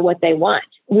identify what they want.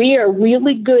 We are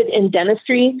really good in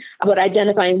dentistry about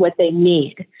identifying what they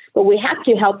need, but we have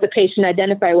to help the patient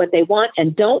identify what they want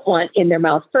and don't want in their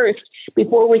mouth first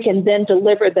before we can then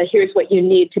deliver the here's what you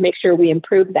need to make sure we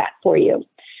improve that for you.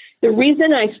 The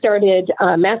reason I started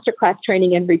masterclass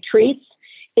training and retreats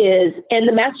and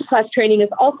the masterclass training is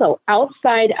also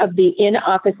outside of the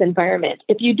in-office environment.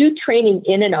 If you do training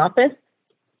in an office,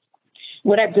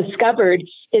 what I've discovered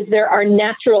is there are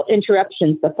natural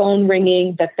interruptions, the phone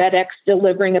ringing, the FedEx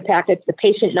delivering a package, the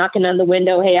patient knocking on the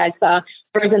window, hey, I saw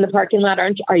cars in the parking lot,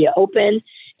 are you open?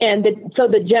 And so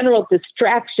the general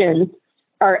distractions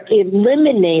are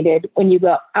eliminated when you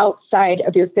go outside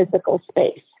of your physical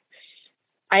space.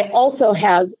 I also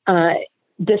have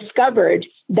discovered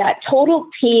that total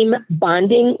team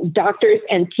bonding, doctors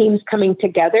and teams coming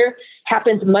together,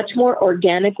 happens much more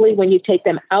organically when you take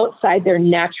them outside their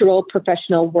natural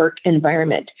professional work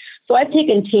environment. So I've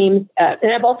taken teams,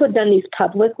 and I've also done these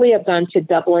publicly. I've gone to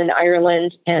Dublin,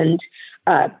 Ireland, and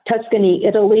Tuscany,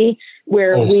 Italy,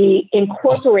 where we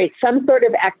incorporate some sort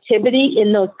of activity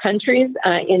in those countries.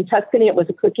 In Tuscany, it was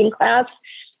a cooking class.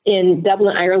 In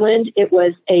Dublin, Ireland, it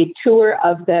was a tour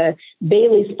of the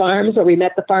Bailey's farms, where we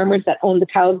met the farmers that owned the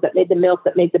cows that made the milk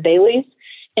that made the Baileys.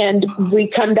 And we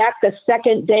come back the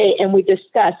second day and we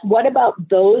discuss what about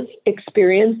those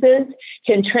experiences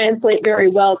can translate very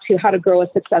well to how to grow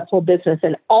a successful business.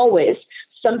 And always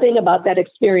something about that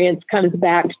experience comes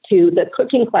back to the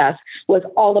cooking class was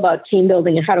all about team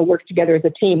building and how to work together as a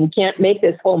team. We can't make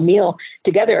this whole meal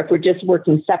together if we're just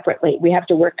working separately. We have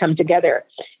to come together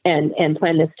and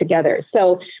plan this together.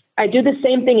 So I do the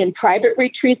same thing in private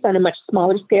retreats on a much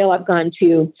smaller scale. I've gone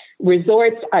to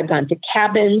resorts. I've gone to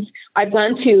cabins. I've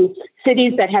gone to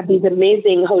cities that have these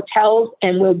amazing hotels,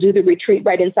 and we'll do the retreat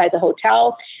right inside the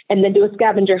hotel and then do a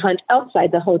scavenger hunt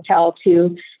outside the hotel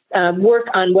to work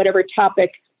on whatever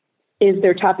topic is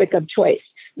their topic of choice.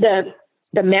 The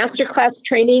masterclass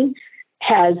training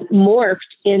has morphed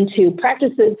into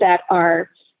practices that are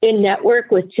in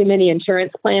network with too many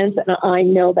insurance plans. And I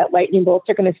know that lightning bolts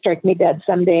are going to strike me dead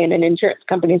someday, and an insurance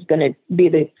company is going to be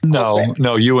the culprit.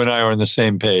 No, you and I are on the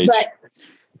same page. But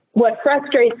what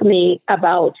frustrates me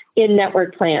about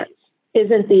in-network plans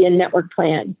isn't the in-network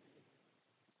plan.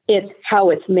 It's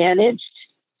how it's managed.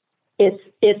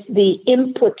 It's the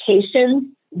implications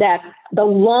that the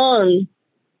long-term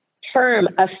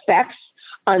effects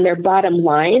on their bottom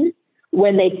line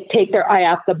when they take their eye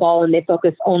off the ball and they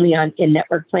focus only on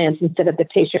in-network plans instead of the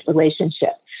patient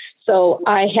relationship. So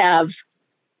I have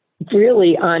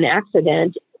really on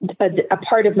accident, a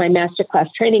part of my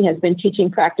masterclass training has been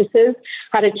teaching practices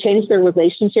how to change their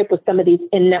relationship with some of these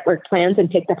in-network plans and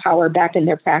take the power back in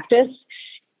their practice.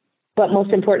 But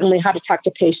most importantly, how to talk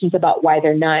to patients about why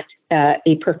they're not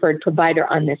a preferred provider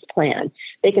on this plan.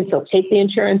 They can still take the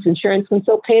insurance. Insurance can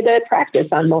still pay the practice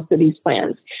on most of these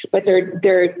plans, but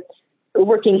they're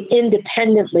working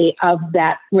independently of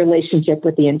that relationship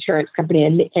with the insurance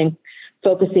company and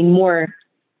focusing more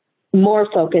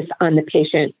focus on the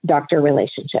patient-doctor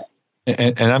relationship.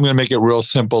 And I'm going to make it real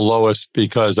simple, Lois,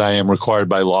 because I am required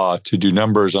by law to do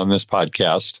numbers on this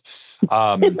podcast.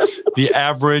 The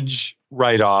average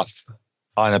write-off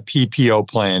on a PPO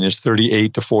plan is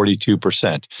 38 to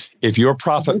 42%. If your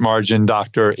profit margin,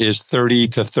 doctor, is 30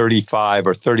 to 35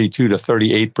 or 32 to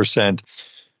 38%,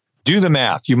 do the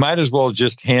math. You might as well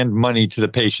just hand money to the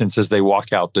patients as they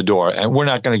walk out the door. And we're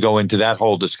not going to go into that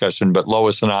whole discussion, but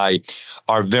Lois and I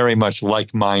are very much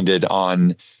like-minded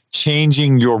on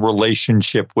changing your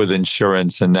relationship with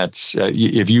insurance. And that's,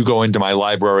 if you go into my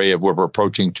library, we're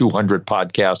approaching 200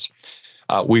 podcasts.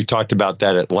 We've talked about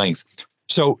that at length.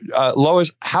 So,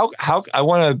 Lois, how I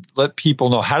want to let people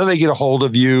know, how do they get a hold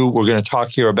of you? We're going to talk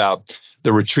here about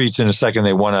the retreats in a second.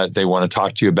 They want to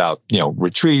talk to you about,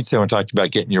 retreats. They want to talk to you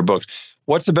about getting your books.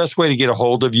 What's the best way to get a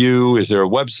hold of you? Is there a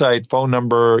website, phone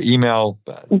number, email?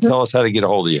 Tell us how to get a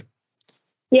hold of you.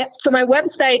 Yeah, so my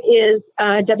website is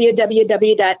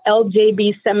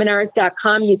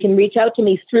www.ljbseminars.com. You can reach out to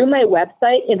me through my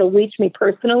website. It'll reach me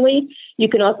personally. You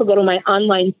can also go to my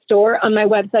online store on my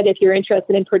website if you're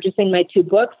interested in purchasing my 2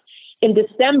 books. In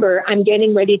December, I'm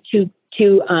getting ready to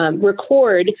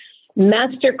record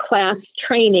masterclass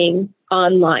training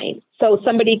online. So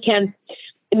somebody can,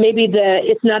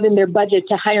 it's not in their budget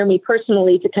to hire me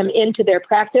personally to come into their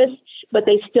practice, but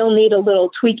they still need a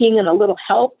little tweaking and a little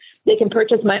help. They can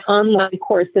purchase my online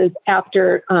courses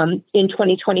after in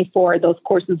 2024. Those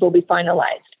courses will be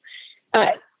finalized.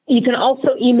 You can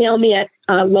also email me at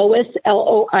Lois,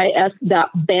 Lois.banta,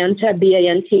 Banta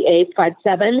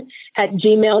 57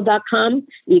 @gmail.com.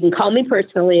 You can call me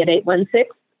personally at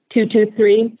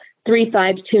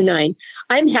 816-223-3529.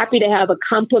 I'm happy to have a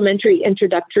complimentary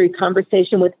introductory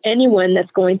conversation with anyone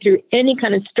that's going through any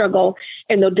kind of struggle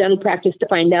in their dental practice to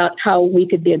find out how we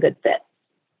could be a good fit.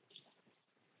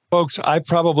 Folks, I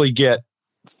probably get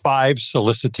 5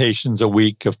 solicitations a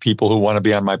week of people who want to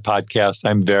be on my podcast.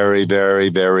 I'm very, very,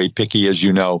 very picky, as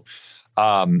you know.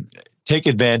 Take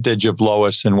advantage of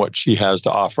Lois and what she has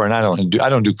to offer. And I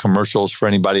don't do commercials for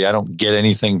anybody. I don't get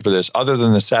anything for this other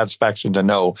than the satisfaction to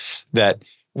know that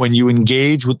when you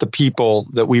engage with the people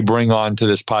that we bring on to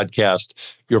this podcast,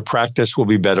 your practice will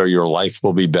be better. Your life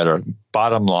will be better.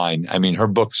 Bottom line. I mean, her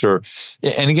books are,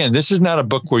 and again, this is not a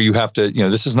book where you have to,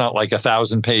 this is not like a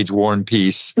 1,000-page War and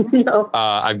Peace. No.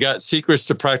 I've got Secrets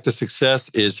to Practice Success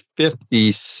is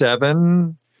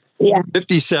 57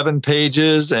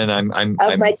 pages. And I'm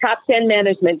my top 10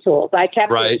 management tools. I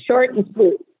kept it short and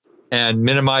sweet. And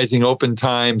Minimizing Open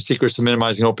Time, Secrets to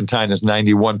Minimizing Open Time is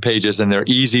 91 pages, and they're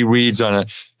easy reads on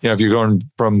if you're going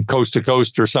from coast to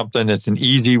coast or something, it's an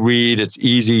easy read. It's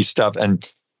easy stuff. And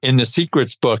in the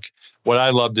Secrets book, what I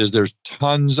loved is there's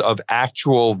tons of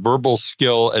actual verbal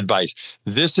skill advice.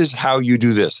 This is how you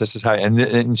do this. This is how,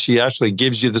 and she actually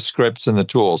gives you the scripts and the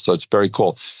tools. So it's very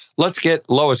cool. Let's get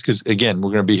Lois, because again,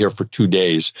 we're going to be here for 2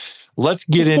 days. Let's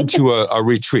get into a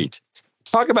retreat.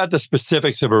 Talk about the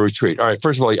specifics of a retreat. All right.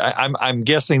 First of all, I'm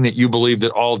guessing that you believe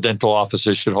that all dental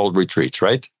offices should hold retreats,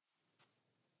 right?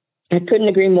 I couldn't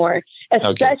agree more,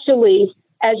 especially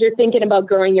as you're thinking about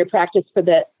growing your practice for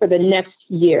the next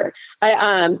year.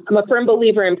 I'm a firm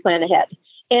believer in plan ahead.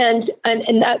 And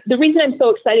the reason I'm so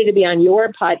excited to be on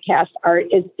your podcast, Art,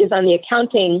 is on the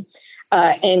accounting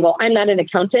angle. I'm not an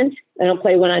accountant. I don't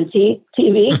play one on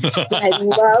TV.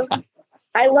 But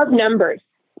I love numbers,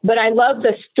 but I love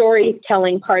the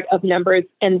storytelling part of numbers,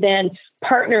 and then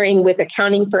partnering with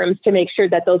accounting firms to make sure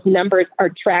that those numbers are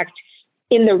tracked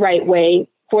in the right way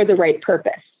for the right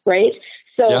purpose, right?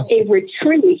 So a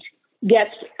retreat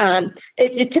gets, a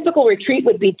typical retreat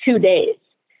would be 2 days.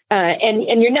 And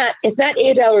it's not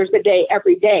 8 hours a day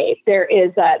every day. There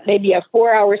is maybe a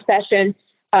 4-hour session,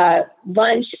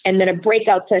 lunch, and then a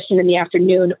breakout session in the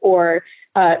afternoon, or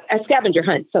a scavenger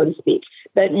hunt, so to speak.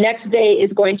 The next day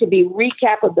is going to be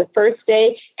recap of the first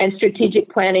day and strategic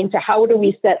planning to how do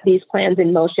we set these plans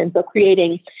in motion. So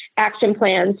creating action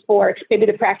plans for maybe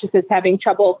the practice is having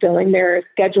trouble filling their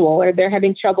schedule, or they're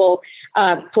having trouble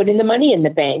putting the money in the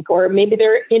bank, or maybe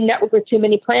they're in network with too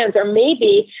many plans, or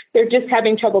maybe they're just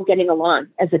having trouble getting along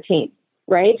as a team,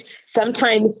 right?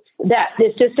 Sometimes that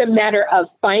it's just a matter of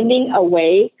finding a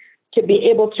way to be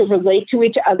able to relate to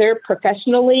each other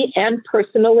professionally and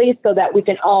personally so that we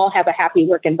can all have a happy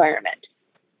work environment.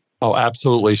 Oh,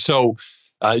 absolutely. So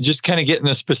just kind of getting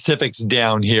the specifics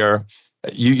down here.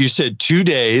 You said 2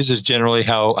 days is generally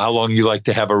how long you like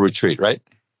to have a retreat, right?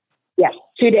 Yes,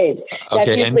 2 days. That's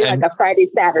usually like a Friday,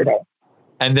 Saturday.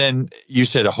 And then you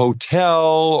said a hotel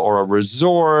or a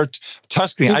resort.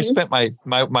 Tuscany. Mm-hmm. I spent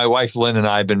my wife, Lynn, and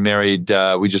I have been married.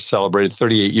 We just celebrated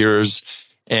 38 years.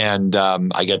 And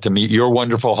I got to meet your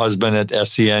wonderful husband at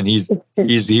SCN.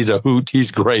 He's a hoot.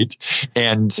 He's great.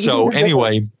 And so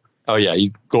anyway, oh yeah,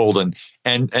 he's golden.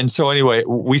 And so anyway,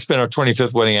 we spent our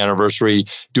 25th wedding anniversary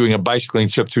doing a bicycling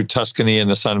trip through Tuscany and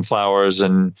the sunflowers.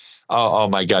 And oh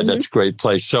my God, that's a great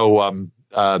place. So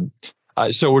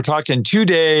so we're talking 2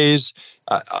 days,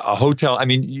 a hotel. I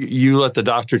mean, you let the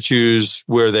doctor choose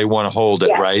where they want to hold it,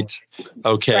 right?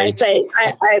 Okay.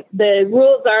 Right. The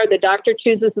rules are the doctor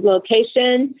chooses the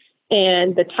location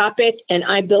and the topic, and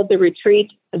I build the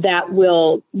retreat that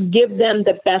will give them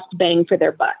the best bang for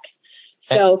their buck.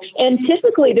 So, and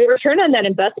typically the return on that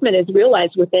investment is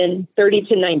realized within 30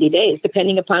 to 90 days,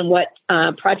 depending upon what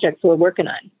projects we're working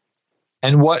on.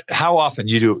 And how often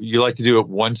you like to do it?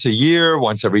 Once a year,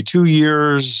 once every 2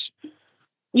 years?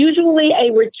 Usually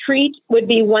a retreat would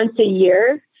be once a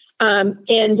year.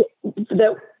 And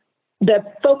the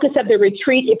focus of the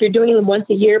retreat, if you're doing them once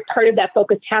a year, part of that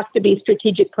focus has to be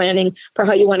strategic planning for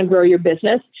how you want to grow your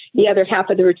business. The other half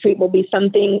of the retreat will be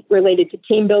something related to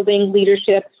team building,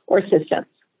 leadership, or systems.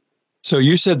 So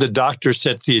you said the doctor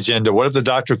sets the agenda. What if the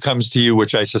doctor comes to you,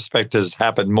 which I suspect has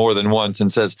happened more than once,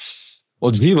 and says, well,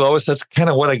 gee, Lois, that's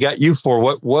kind of what I got you for.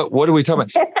 What are we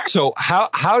talking about? So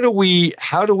how do we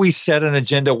set an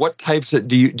agenda? What types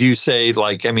do you say?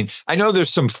 Like, I mean, I know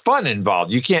there's some fun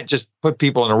involved. You can't just put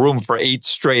people in a room for 8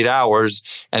 straight hours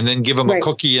and then give them a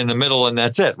cookie in the middle and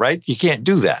that's it, right? You can't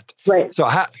do that. Right. So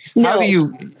how do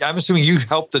you? I'm assuming you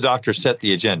help the doctor set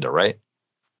the agenda, right?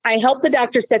 I help the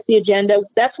doctor set the agenda.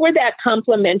 That's where that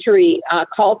complimentary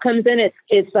call comes in.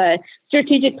 It's a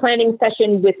strategic planning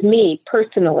session with me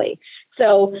personally.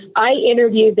 So I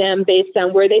interview them based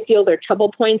on where they feel their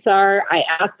trouble points are. I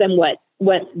ask them what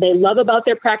they love about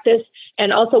their practice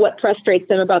and also what frustrates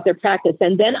them about their practice.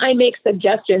 And then I make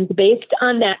suggestions based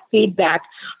on that feedback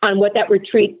on what that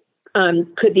retreat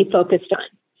could be focused on.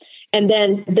 And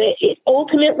then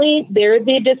ultimately, they're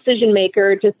the decision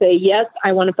maker to say, yes,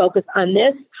 I want to focus on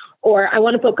this, or I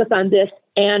want to focus on this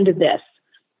and this.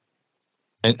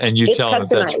 And you tell them if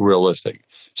that's realistic.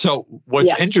 So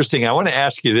what's interesting, I want to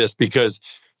ask you this, because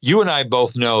you and I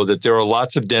both know that there are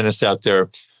lots of dentists out there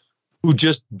who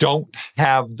just don't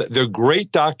have, they're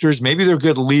great doctors, maybe they're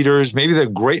good leaders, maybe they're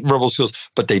great in verbal skills,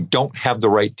 but they don't have the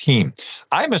right team.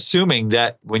 I'm assuming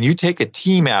that when you take a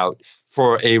team out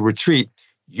for a retreat,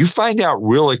 you find out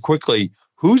really quickly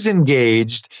who's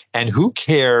engaged and who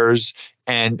cares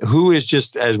and who is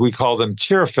just, as we call them,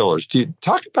 chair fillers. Do you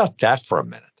talk about that for a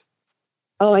minute?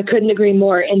 Oh, I couldn't agree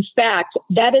more. In fact,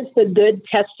 that is the good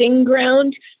testing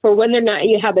ground for whether or not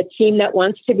you have a team that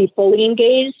wants to be fully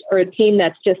engaged or a team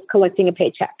that's just collecting a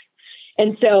paycheck.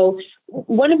 And so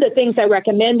one of the things I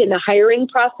recommend in the hiring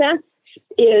process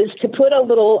is to put a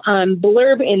little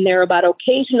blurb in there about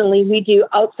occasionally we do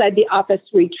outside the office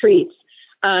retreats.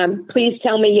 Please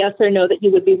tell me yes or no that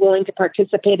you would be willing to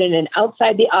participate in an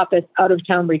outside the office, out of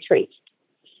town retreat.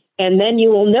 And then you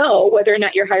will know whether or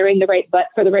not you're hiring the right butt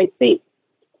for the right seat.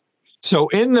 So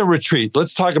in the retreat,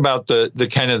 let's talk about the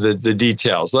kind of the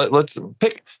details. Let's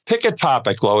pick a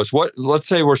topic, Lois. Let's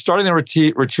say we're starting the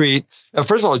retreat.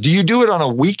 First of all, do you do it on a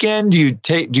weekend? Do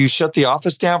you shut the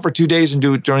office down for 2 days and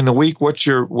do it during the week? What's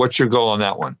your goal on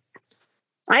that one?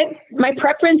 My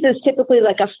preference is typically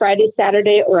like a Friday,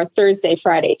 Saturday, or a Thursday,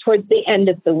 Friday, towards the end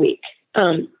of the week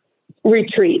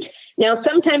retreat. Now,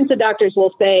 sometimes the doctors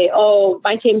will say, oh,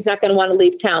 my team's not going to want to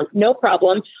leave town. No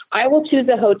problem. I will choose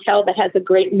a hotel that has a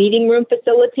great meeting room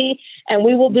facility, and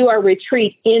we will do our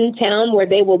retreat in town where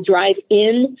they will drive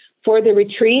in for the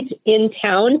retreat in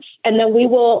town, and then we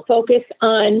will focus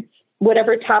on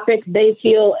whatever topic they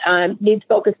feel needs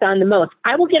focused on the most.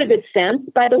 I will get a good sense,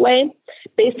 by the way,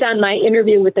 based on my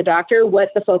interview with the doctor, what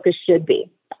the focus should be.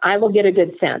 I will get a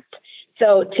good sense.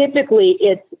 So typically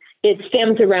it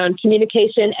stems around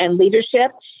communication and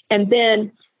leadership. And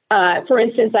then, for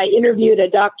instance, I interviewed a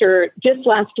doctor just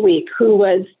last week who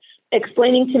was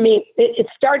explaining to me, it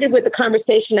started with a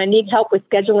conversation, I need help with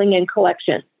scheduling and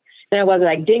collection. And I was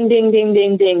like, ding, ding, ding,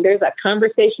 ding, ding. There's a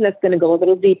conversation that's going to go a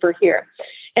little deeper here.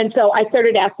 And so I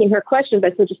started asking her questions.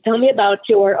 I said, just tell me about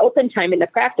your open time in the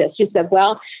practice. She said,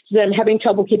 I'm having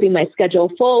trouble keeping my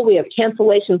schedule full. We have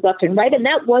cancellations left and right. And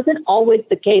that wasn't always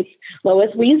the case, Lois.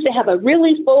 We used to have a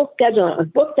really full schedule. I was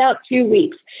booked out 2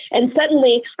 weeks. And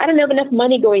suddenly I don't have enough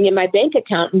money going in my bank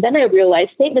account. And then I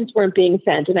realized statements weren't being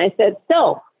sent. And I said,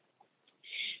 so,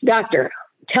 doctor,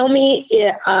 tell me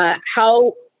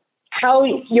how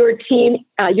your team,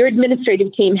 your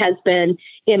administrative team has been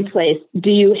in place. Do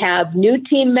you have new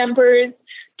team members?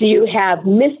 Do you have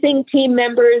missing team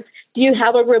members? Do you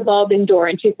have a revolving door?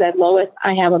 And she said, Lois,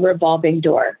 I have a revolving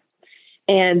door.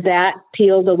 And that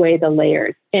peeled away the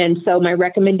layers. And so my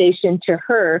recommendation to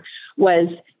her was,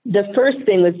 the first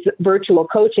thing was virtual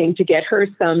coaching to get her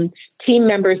some team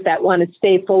members that want to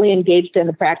stay fully engaged in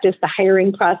the practice, the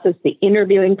hiring process, the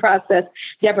interviewing process.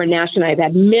 Deborah Nash and I have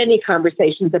had many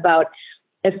conversations about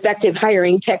effective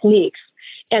hiring techniques.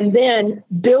 And then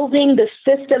building the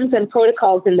systems and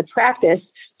protocols in the practice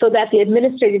so that the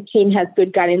administrative team has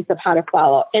good guidance of how to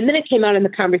follow. And then it came out in the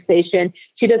conversation,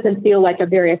 she doesn't feel like a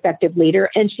very effective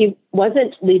leader, and she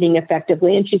wasn't leading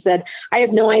effectively. And she said, I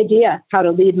have no idea how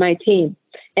to lead my team.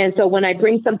 And so when I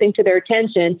bring something to their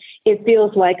attention, it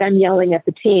feels like I'm yelling at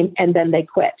the team, and then they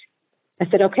quit. I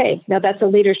said, okay, now that's a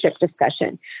leadership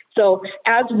discussion. So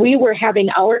as we were having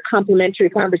our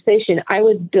complimentary conversation, I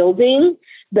was building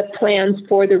the plans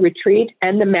for the retreat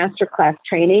and the masterclass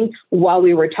training while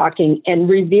we were talking and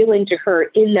revealing to her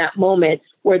in that moment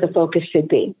where the focus should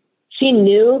be. She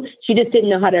knew, she just didn't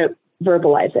know how to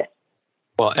verbalize it.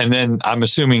 Well, and then I'm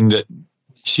assuming that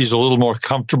she's a little more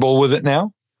comfortable with it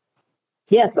now?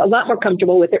 Yes, a lot more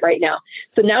comfortable with it right now.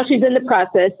 So now she's in the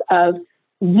process of,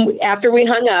 after we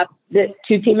hung up, the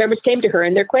 2 team members came to her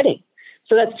and they're quitting.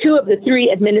 So that's 2 of the 3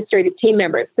 administrative team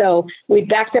members. So we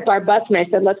backed up our bus and I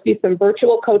said, let's do some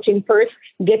virtual coaching first,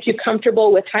 get you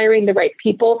comfortable with hiring the right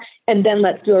people, and then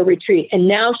let's do a retreat. And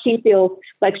now she feels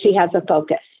like she has a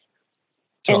focus.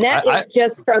 So and that is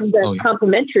just from the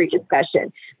complimentary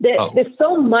discussion. There's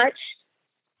so much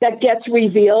that gets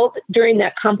revealed during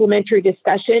that complimentary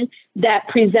discussion that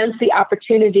presents the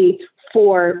opportunity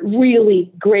for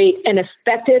really great and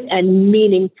effective and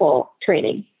meaningful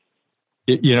training.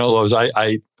 You know, Lois,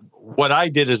 what I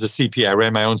did as a CPA, I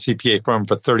ran my own CPA firm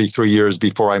for 33 years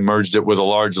before I merged it with a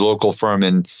large local firm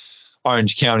in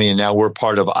Orange County, and now we're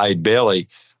part of Eide Bailey.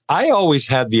 I always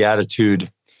had the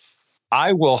attitude,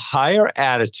 I will hire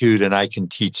attitude and I can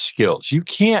teach skills. You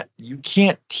can't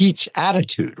teach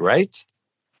attitude, right?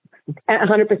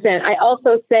 100%. I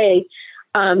also say,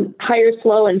 hire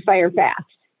slow and fire fast.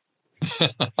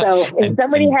 So if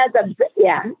somebody has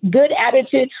a good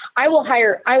attitude, I will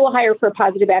hire for a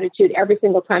positive attitude every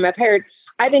single time.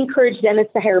 I've encouraged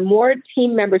dentists to hire more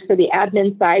team members for the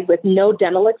admin side with no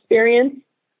dental experience,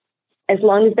 as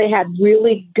long as they had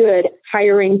really good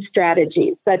hiring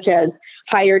strategies, such as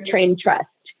hire, train, trust,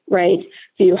 right?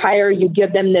 So you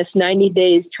give them this 90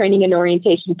 days training and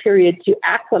orientation period to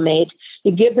acclimate.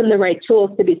 You give them the right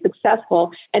tools to be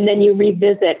successful, and then you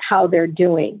revisit how they're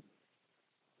doing.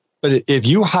 But if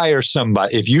you hire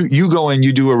somebody, if you go and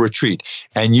you do a retreat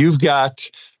and you've got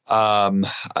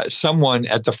someone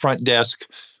at the front desk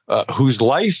whose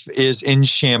life is in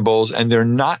shambles and they're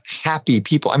not happy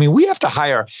people. I mean, we have to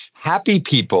hire happy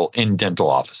people in dental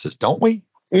offices, don't we?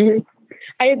 Mm-hmm.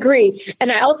 I agree.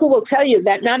 And I also will tell you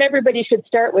that not everybody should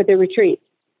start with a retreat.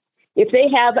 If they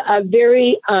have a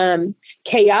very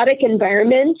chaotic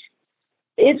environment,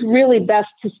 it's really best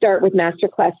to start with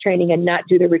masterclass training and not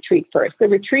do the retreat first. The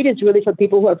retreat is really for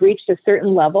people who have reached a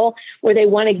certain level where they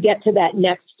want to get to that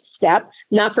next step,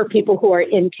 not for people who are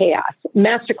in chaos.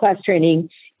 Masterclass training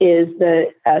is the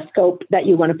scope that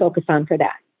you want to focus on for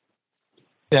that.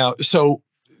 Now, so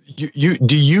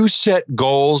do you set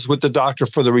goals with the doctor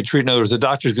for the retreat? In other words, the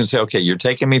doctor's going to say, okay, you're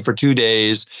taking me for 2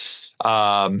 days.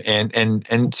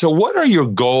 And so what are your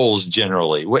goals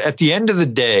generally? At the end of the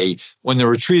day, when the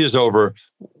retreat is over,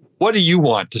 what do you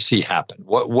want to see happen?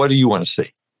 What do you want to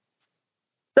see?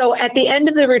 So at the end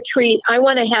of the retreat, I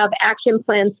want to have action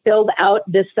plans filled out,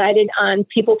 decided on,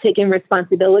 people taking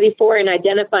responsibility for, and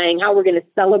identifying how we're going to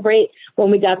celebrate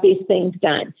when we got these things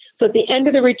done. So at the end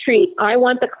of the retreat, I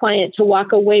want the client to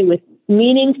walk away with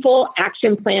meaningful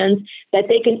action plans that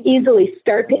they can easily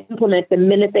start to implement the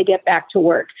minute they get back to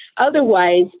work.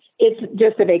 Otherwise, it's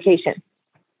just a vacation.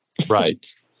 Right.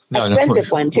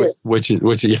 Expensive one too. Which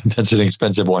yeah, that's an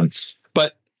expensive one.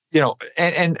 But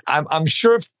and I'm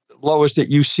sure, Lois, that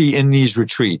you see in these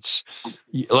retreats,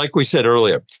 like we said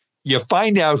earlier, you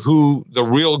find out who the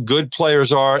real good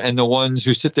players are and the ones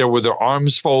who sit there with their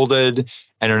arms folded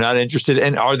and are not interested.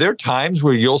 And are there times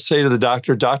where you'll say to the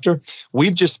doctor,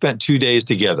 we've just spent 2 days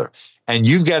together and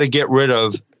you've got to get rid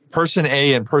of person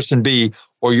A and person B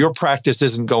or your practice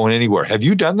isn't going anywhere. Have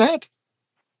you done that?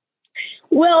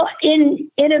 Well, in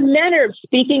a manner of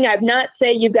speaking, I've not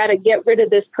say you've got to get rid of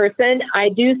this person. I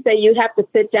do say you have to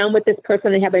sit down with this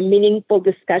person and have a meaningful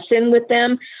discussion with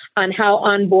them on how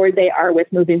on board they are with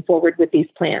moving forward with these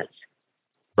plans.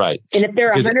 Right. And if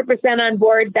they're 100% on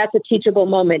board, that's a teachable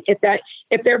moment. If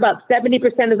they're about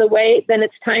 70% of the way, then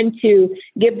it's time to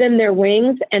give them their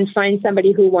wings and find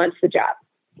somebody who wants the job.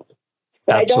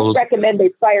 But absolutely. I don't recommend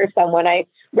they fire someone. I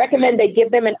recommend they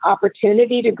give them an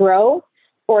opportunity to grow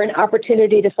or an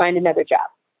opportunity to find another job.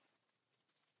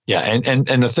 Yeah. And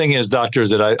the thing is, doctors,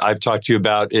 that I've talked to you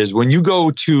about is when you go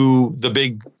to the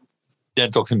big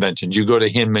dental conventions, you go to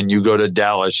Hinman, you go to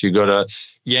Dallas, you go to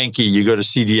Yankee, you go to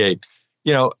CDA,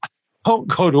 don't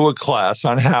go to a class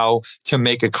on how to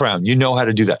make a crown. You know how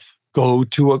to do that. Go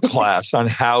to a class on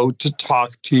how to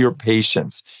talk to your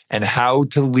patients and how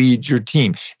to lead your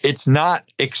team. It's not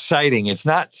exciting. It's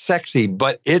not sexy,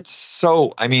 but it's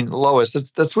so, Lois,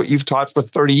 that's what you've taught for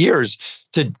 30 years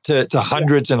to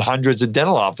hundreds and hundreds of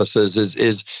dental offices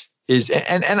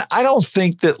and I don't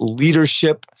think that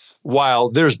leadership, while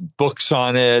there's books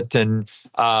on it and,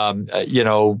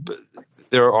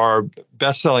 there are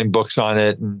best-selling books on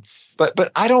it,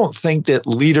 But I don't think that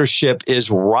leadership is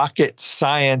rocket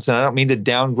science, and I don't mean to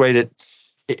downgrade it.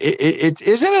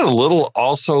 Isn't it a little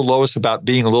also, Lois, about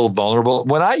being a little vulnerable?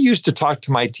 When I used to talk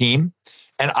to my team,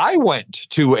 and I went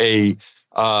to a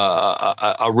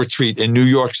retreat in New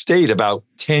York State about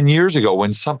 10 years ago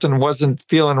when something wasn't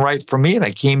feeling right for me, and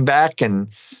I came back and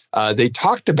they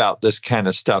talked about this kind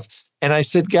of stuff. And I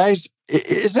said, guys,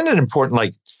 isn't it important,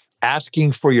 like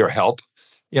asking for your help?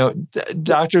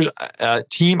 Doctors,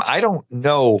 team, I don't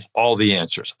know all the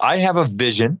answers. I have a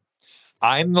vision.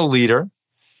 I'm the leader,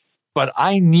 but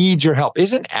I need your help.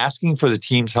 Isn't asking for the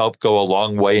team's help go a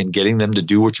long way in getting them to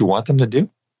do what you want them to do?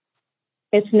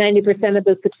 It's 90% of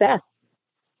the success.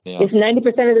 Yeah. It's 90%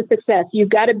 of the success. You've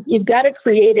got to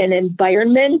create an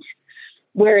environment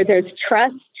where there's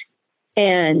trust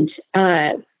and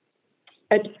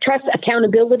trust,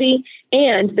 accountability,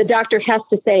 and the doctor has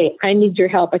to say, I need your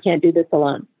help. I can't do this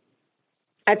alone.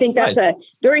 I think that's a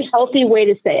very healthy way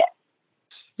to say it.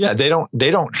 Yeah, they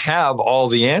don't have all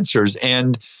the answers.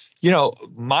 And,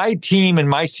 my team and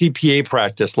my CPA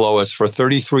practice, Lois, for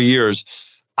 33 years,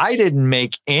 I didn't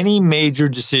make any major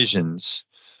decisions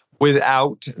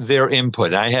without their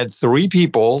input. I had 3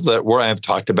 people I've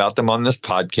talked about them on this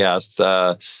podcast.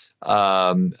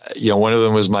 One of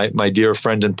them was my dear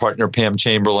friend and partner, Pam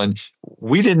Chamberlain.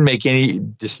 We didn't make any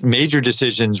major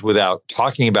decisions without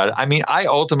talking about it. I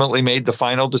ultimately made the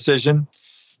final decision,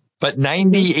 but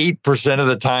 98% of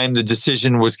the time, the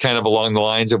decision was kind of along the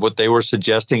lines of what they were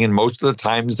suggesting. And most of the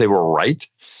times they were right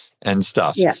and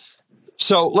stuff. Yeah.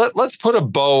 So let's put a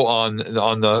bow on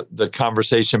the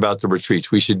conversation about the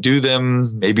retreats. We should do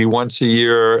them maybe once a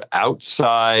year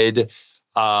outside.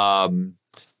 And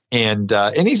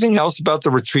anything else about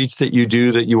the retreats that you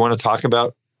do that you want to talk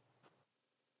about?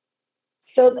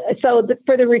 So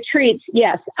for the retreats,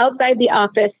 yes, outside the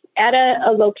office at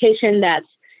a location that's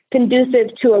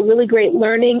conducive to a really great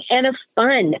learning and a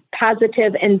fun,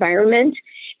 positive environment,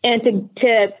 and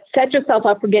to set yourself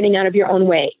up for getting out of your own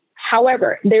way.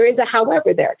 However, there is a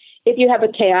however there. If you have a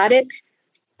chaotic,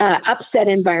 upset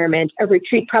environment, a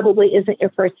retreat probably isn't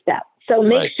your first step. So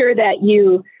make sure that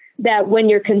when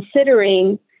you're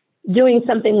considering doing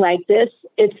something like this,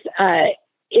 it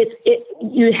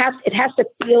has to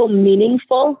feel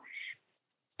meaningful,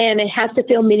 and it has to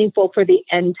feel meaningful for the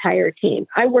entire team.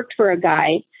 I worked for a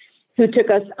guy who took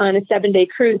us on a 7-day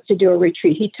cruise to do a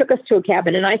retreat. He took us to a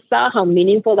cabin, and I saw how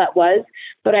meaningful that was,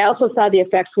 but I also saw the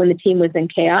effects when the team was in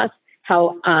chaos,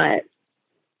 how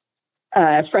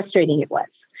frustrating it was.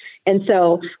 And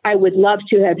so I would love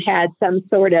to have had some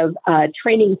sort of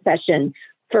training session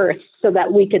first so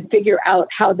that we could figure out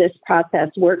how this process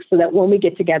works so that when we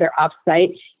get together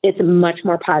off-site, it's much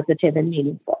more positive and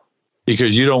meaningful.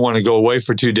 Because you don't want to go away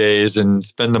for 2 days and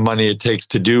spend the money it takes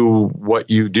to do what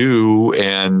you do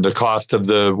and the cost of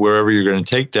the wherever you're going to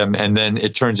take them. And then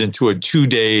it turns into a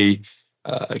 2-day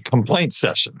complaint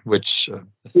session, which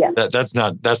that's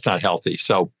not healthy.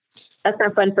 So that's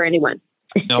not fun for anyone.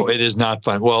 No, it is not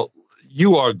fun. Well,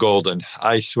 you are golden.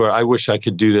 I swear, I wish I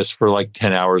could do this for like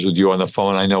 10 hours with you on the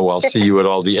phone. I know I'll see you at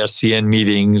all the SCN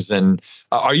meetings. And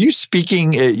are you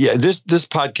speaking? This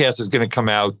podcast is going to come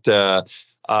out,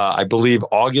 I believe,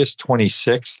 August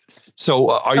 26th.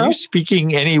 So are you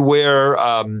speaking anywhere?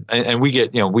 And we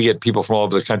get people from all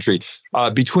over the country.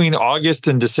 Between August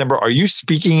and December, are you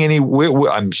speaking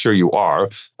anywhere? I'm sure you are.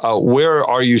 Where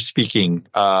are you speaking?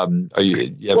 You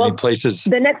have any places?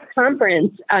 The next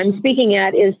conference I'm speaking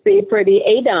at is for the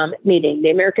ADOM meeting, the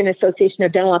American Association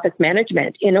of Dental Office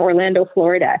Management in Orlando,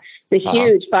 Florida. The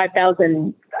huge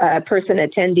 5,000 person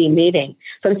attendee meeting.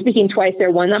 So I'm speaking twice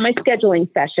there, once on my scheduling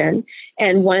session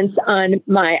and once on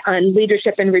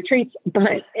leadership and retreats,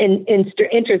 but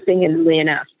interestingly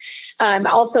enough. I'm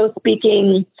also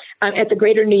speaking at the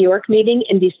Greater New York meeting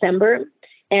in December,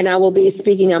 and I will be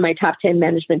speaking on my top 10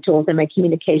 management tools and my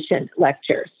communication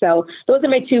lecture. So those are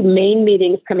my 2 main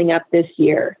meetings coming up this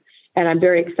year, and I'm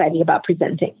very excited about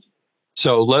presenting.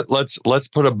 So let's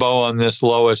put a bow on this,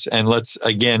 Lois, and let's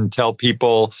again tell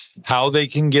people how they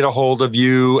can get a hold of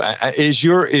you. Is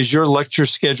your lecture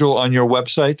schedule on your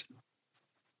website?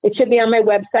 It should be on my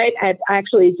website. I'm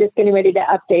actually just getting ready to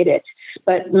update it,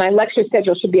 but my lecture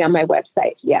schedule should be on my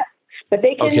website. Yes, but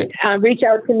they can reach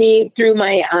out to me through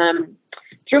my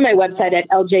website at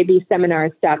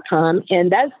ljbseminars.com,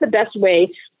 and that's the best way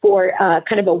for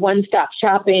kind of a one-stop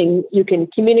shopping. You can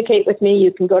communicate with me.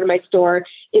 You can go to my store.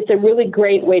 It's a really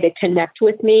great way to connect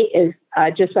with me is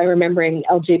just by remembering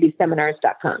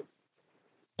ljbseminars.com.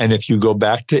 And if you go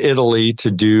back to Italy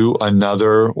to do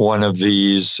another one of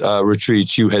these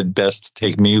retreats, you had best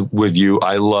take me with you.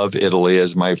 I love Italy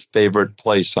as my favorite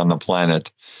place on the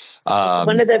planet.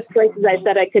 One of the places I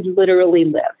said I could literally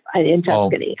live in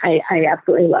Tuscany. I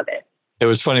absolutely love it. It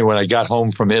was funny when I got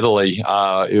home from Italy.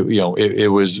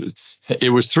 It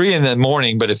was 3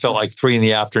 a.m, but it felt like 3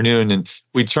 p.m, and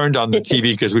we turned on the TV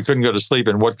because we couldn't go to sleep.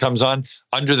 And what comes on?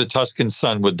 Under the Tuscan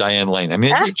Sun with Diane Lane. I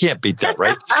mean, you can't beat that,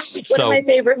 right? One of my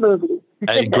favorite movies.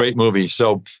 A great movie.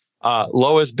 So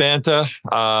Lois Banta,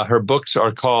 her books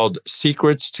are called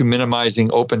Secrets to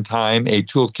Minimizing Open Time, a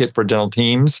Toolkit for Dental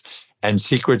Teams, and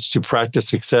Secrets to Practice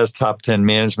Success, Top 10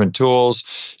 Management Tools.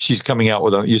 She's coming out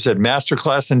with you said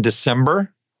masterclass in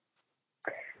December?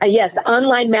 Yes,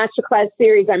 online masterclass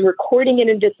series. I'm recording it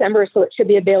in December, so it should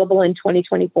be available in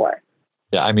 2024.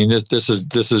 Yeah, I mean, this is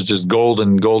just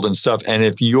golden stuff. And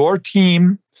if your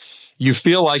team, you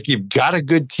feel like you've got a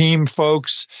good team,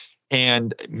 folks,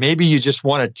 and maybe you just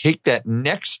want to take that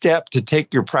next step to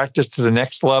take your practice to the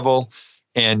next level,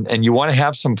 and you want to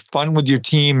have some fun with your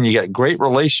team, and you got great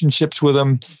relationships with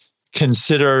them,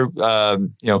 consider a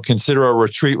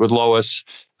retreat with Lois.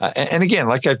 And again,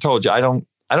 like I told you, I don't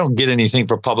get anything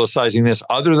for publicizing this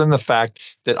other than the fact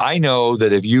that I know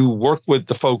that if you work with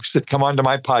the folks that come onto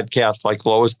my podcast, like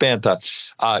Lois Banta,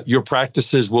 your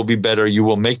practices will be better. You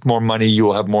will make more money. You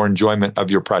will have more enjoyment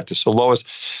of your practice. So Lois,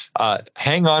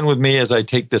 hang on with me as I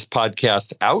take this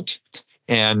podcast out.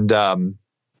 And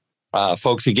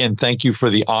folks, again, thank you for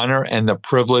the honor and the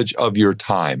privilege of your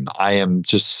time. I am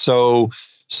just so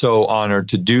honored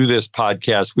to do this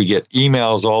podcast. We get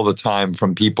emails all the time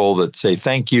from people that say,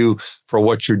 thank you for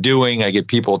what you're doing. I get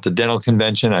people at the dental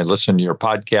convention. I listen to your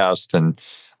podcast. And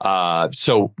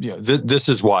this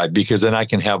is why, because then I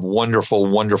can have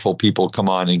wonderful people come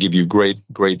on and give you great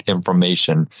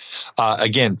information.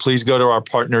 Again, please go to our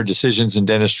partner, Decisions in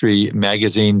Dentistry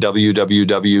magazine,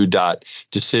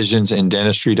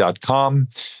 www.decisionsindentistry.com.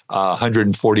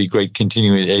 140 great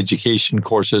continuing education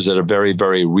courses at a very,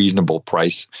 very reasonable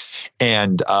price.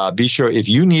 And be sure, if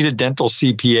you need a dental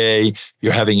CPA,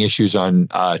 you're having issues on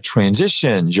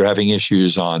transitions, you're having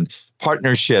issues on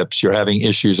partnerships, you're having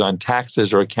issues on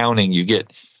taxes or accounting, you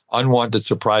get unwanted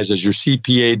surprises, your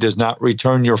CPA does not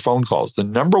return your phone calls. The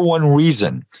number one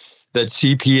reason that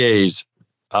CPAs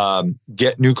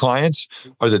get new clients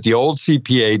are that the old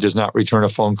CPA does not return a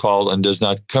phone call and does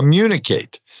not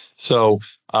communicate. So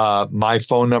my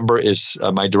phone number is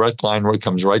my direct line where it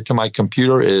comes right to my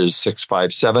computer is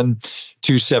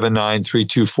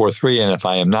 657-279-3243. And if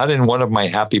I am not in one of my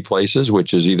happy places,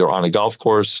 which is either on a golf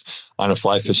course, on a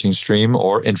fly fishing stream,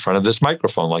 or in front of this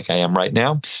microphone like I am right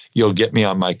now, you'll get me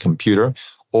on my computer.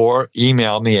 Or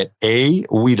email me at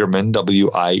awiederman,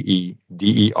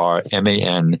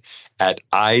 WIEDERMAN, at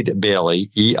eidebailey,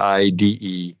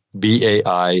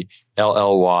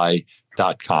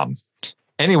 EIDEBAILLY.com.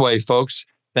 Anyway, folks,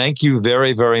 thank you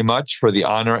very, very much for the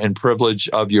honor and privilege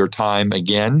of your time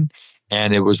again.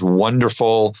 And it was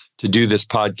wonderful to do this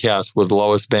podcast with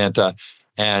Lois Banta.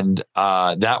 And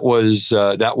that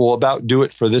will about do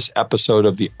it for this episode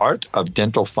of The Art of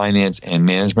Dental Finance and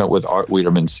Management with Art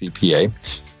Wiederman, CPA.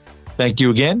 Thank you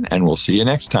again, and we'll see you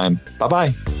next time.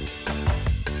 Bye-bye.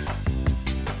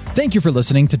 Thank you for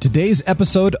listening to today's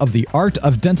episode of the Art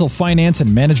of Dental Finance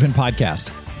and Management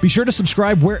podcast. Be sure to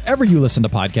subscribe wherever you listen to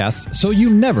podcasts so you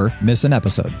never miss an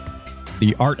episode.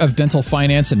 The Art of Dental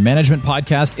Finance and Management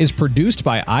podcast is produced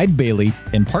by Eide Bailey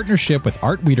in partnership with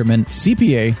Art Wiederman,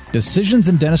 CPA, Decisions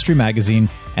in Dentistry Magazine,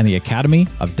 and the Academy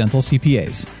of Dental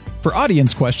CPAs. For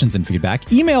audience questions and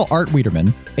feedback, email Art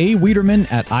Wiederman,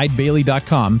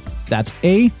 awiederman@eidebailey.com. That's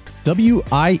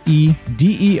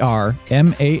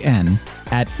AWIEDERMAN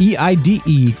at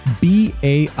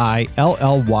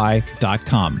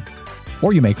EIDEBAILLY.com.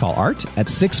 Or you may call Art at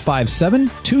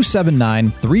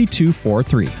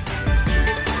 657-279-3243.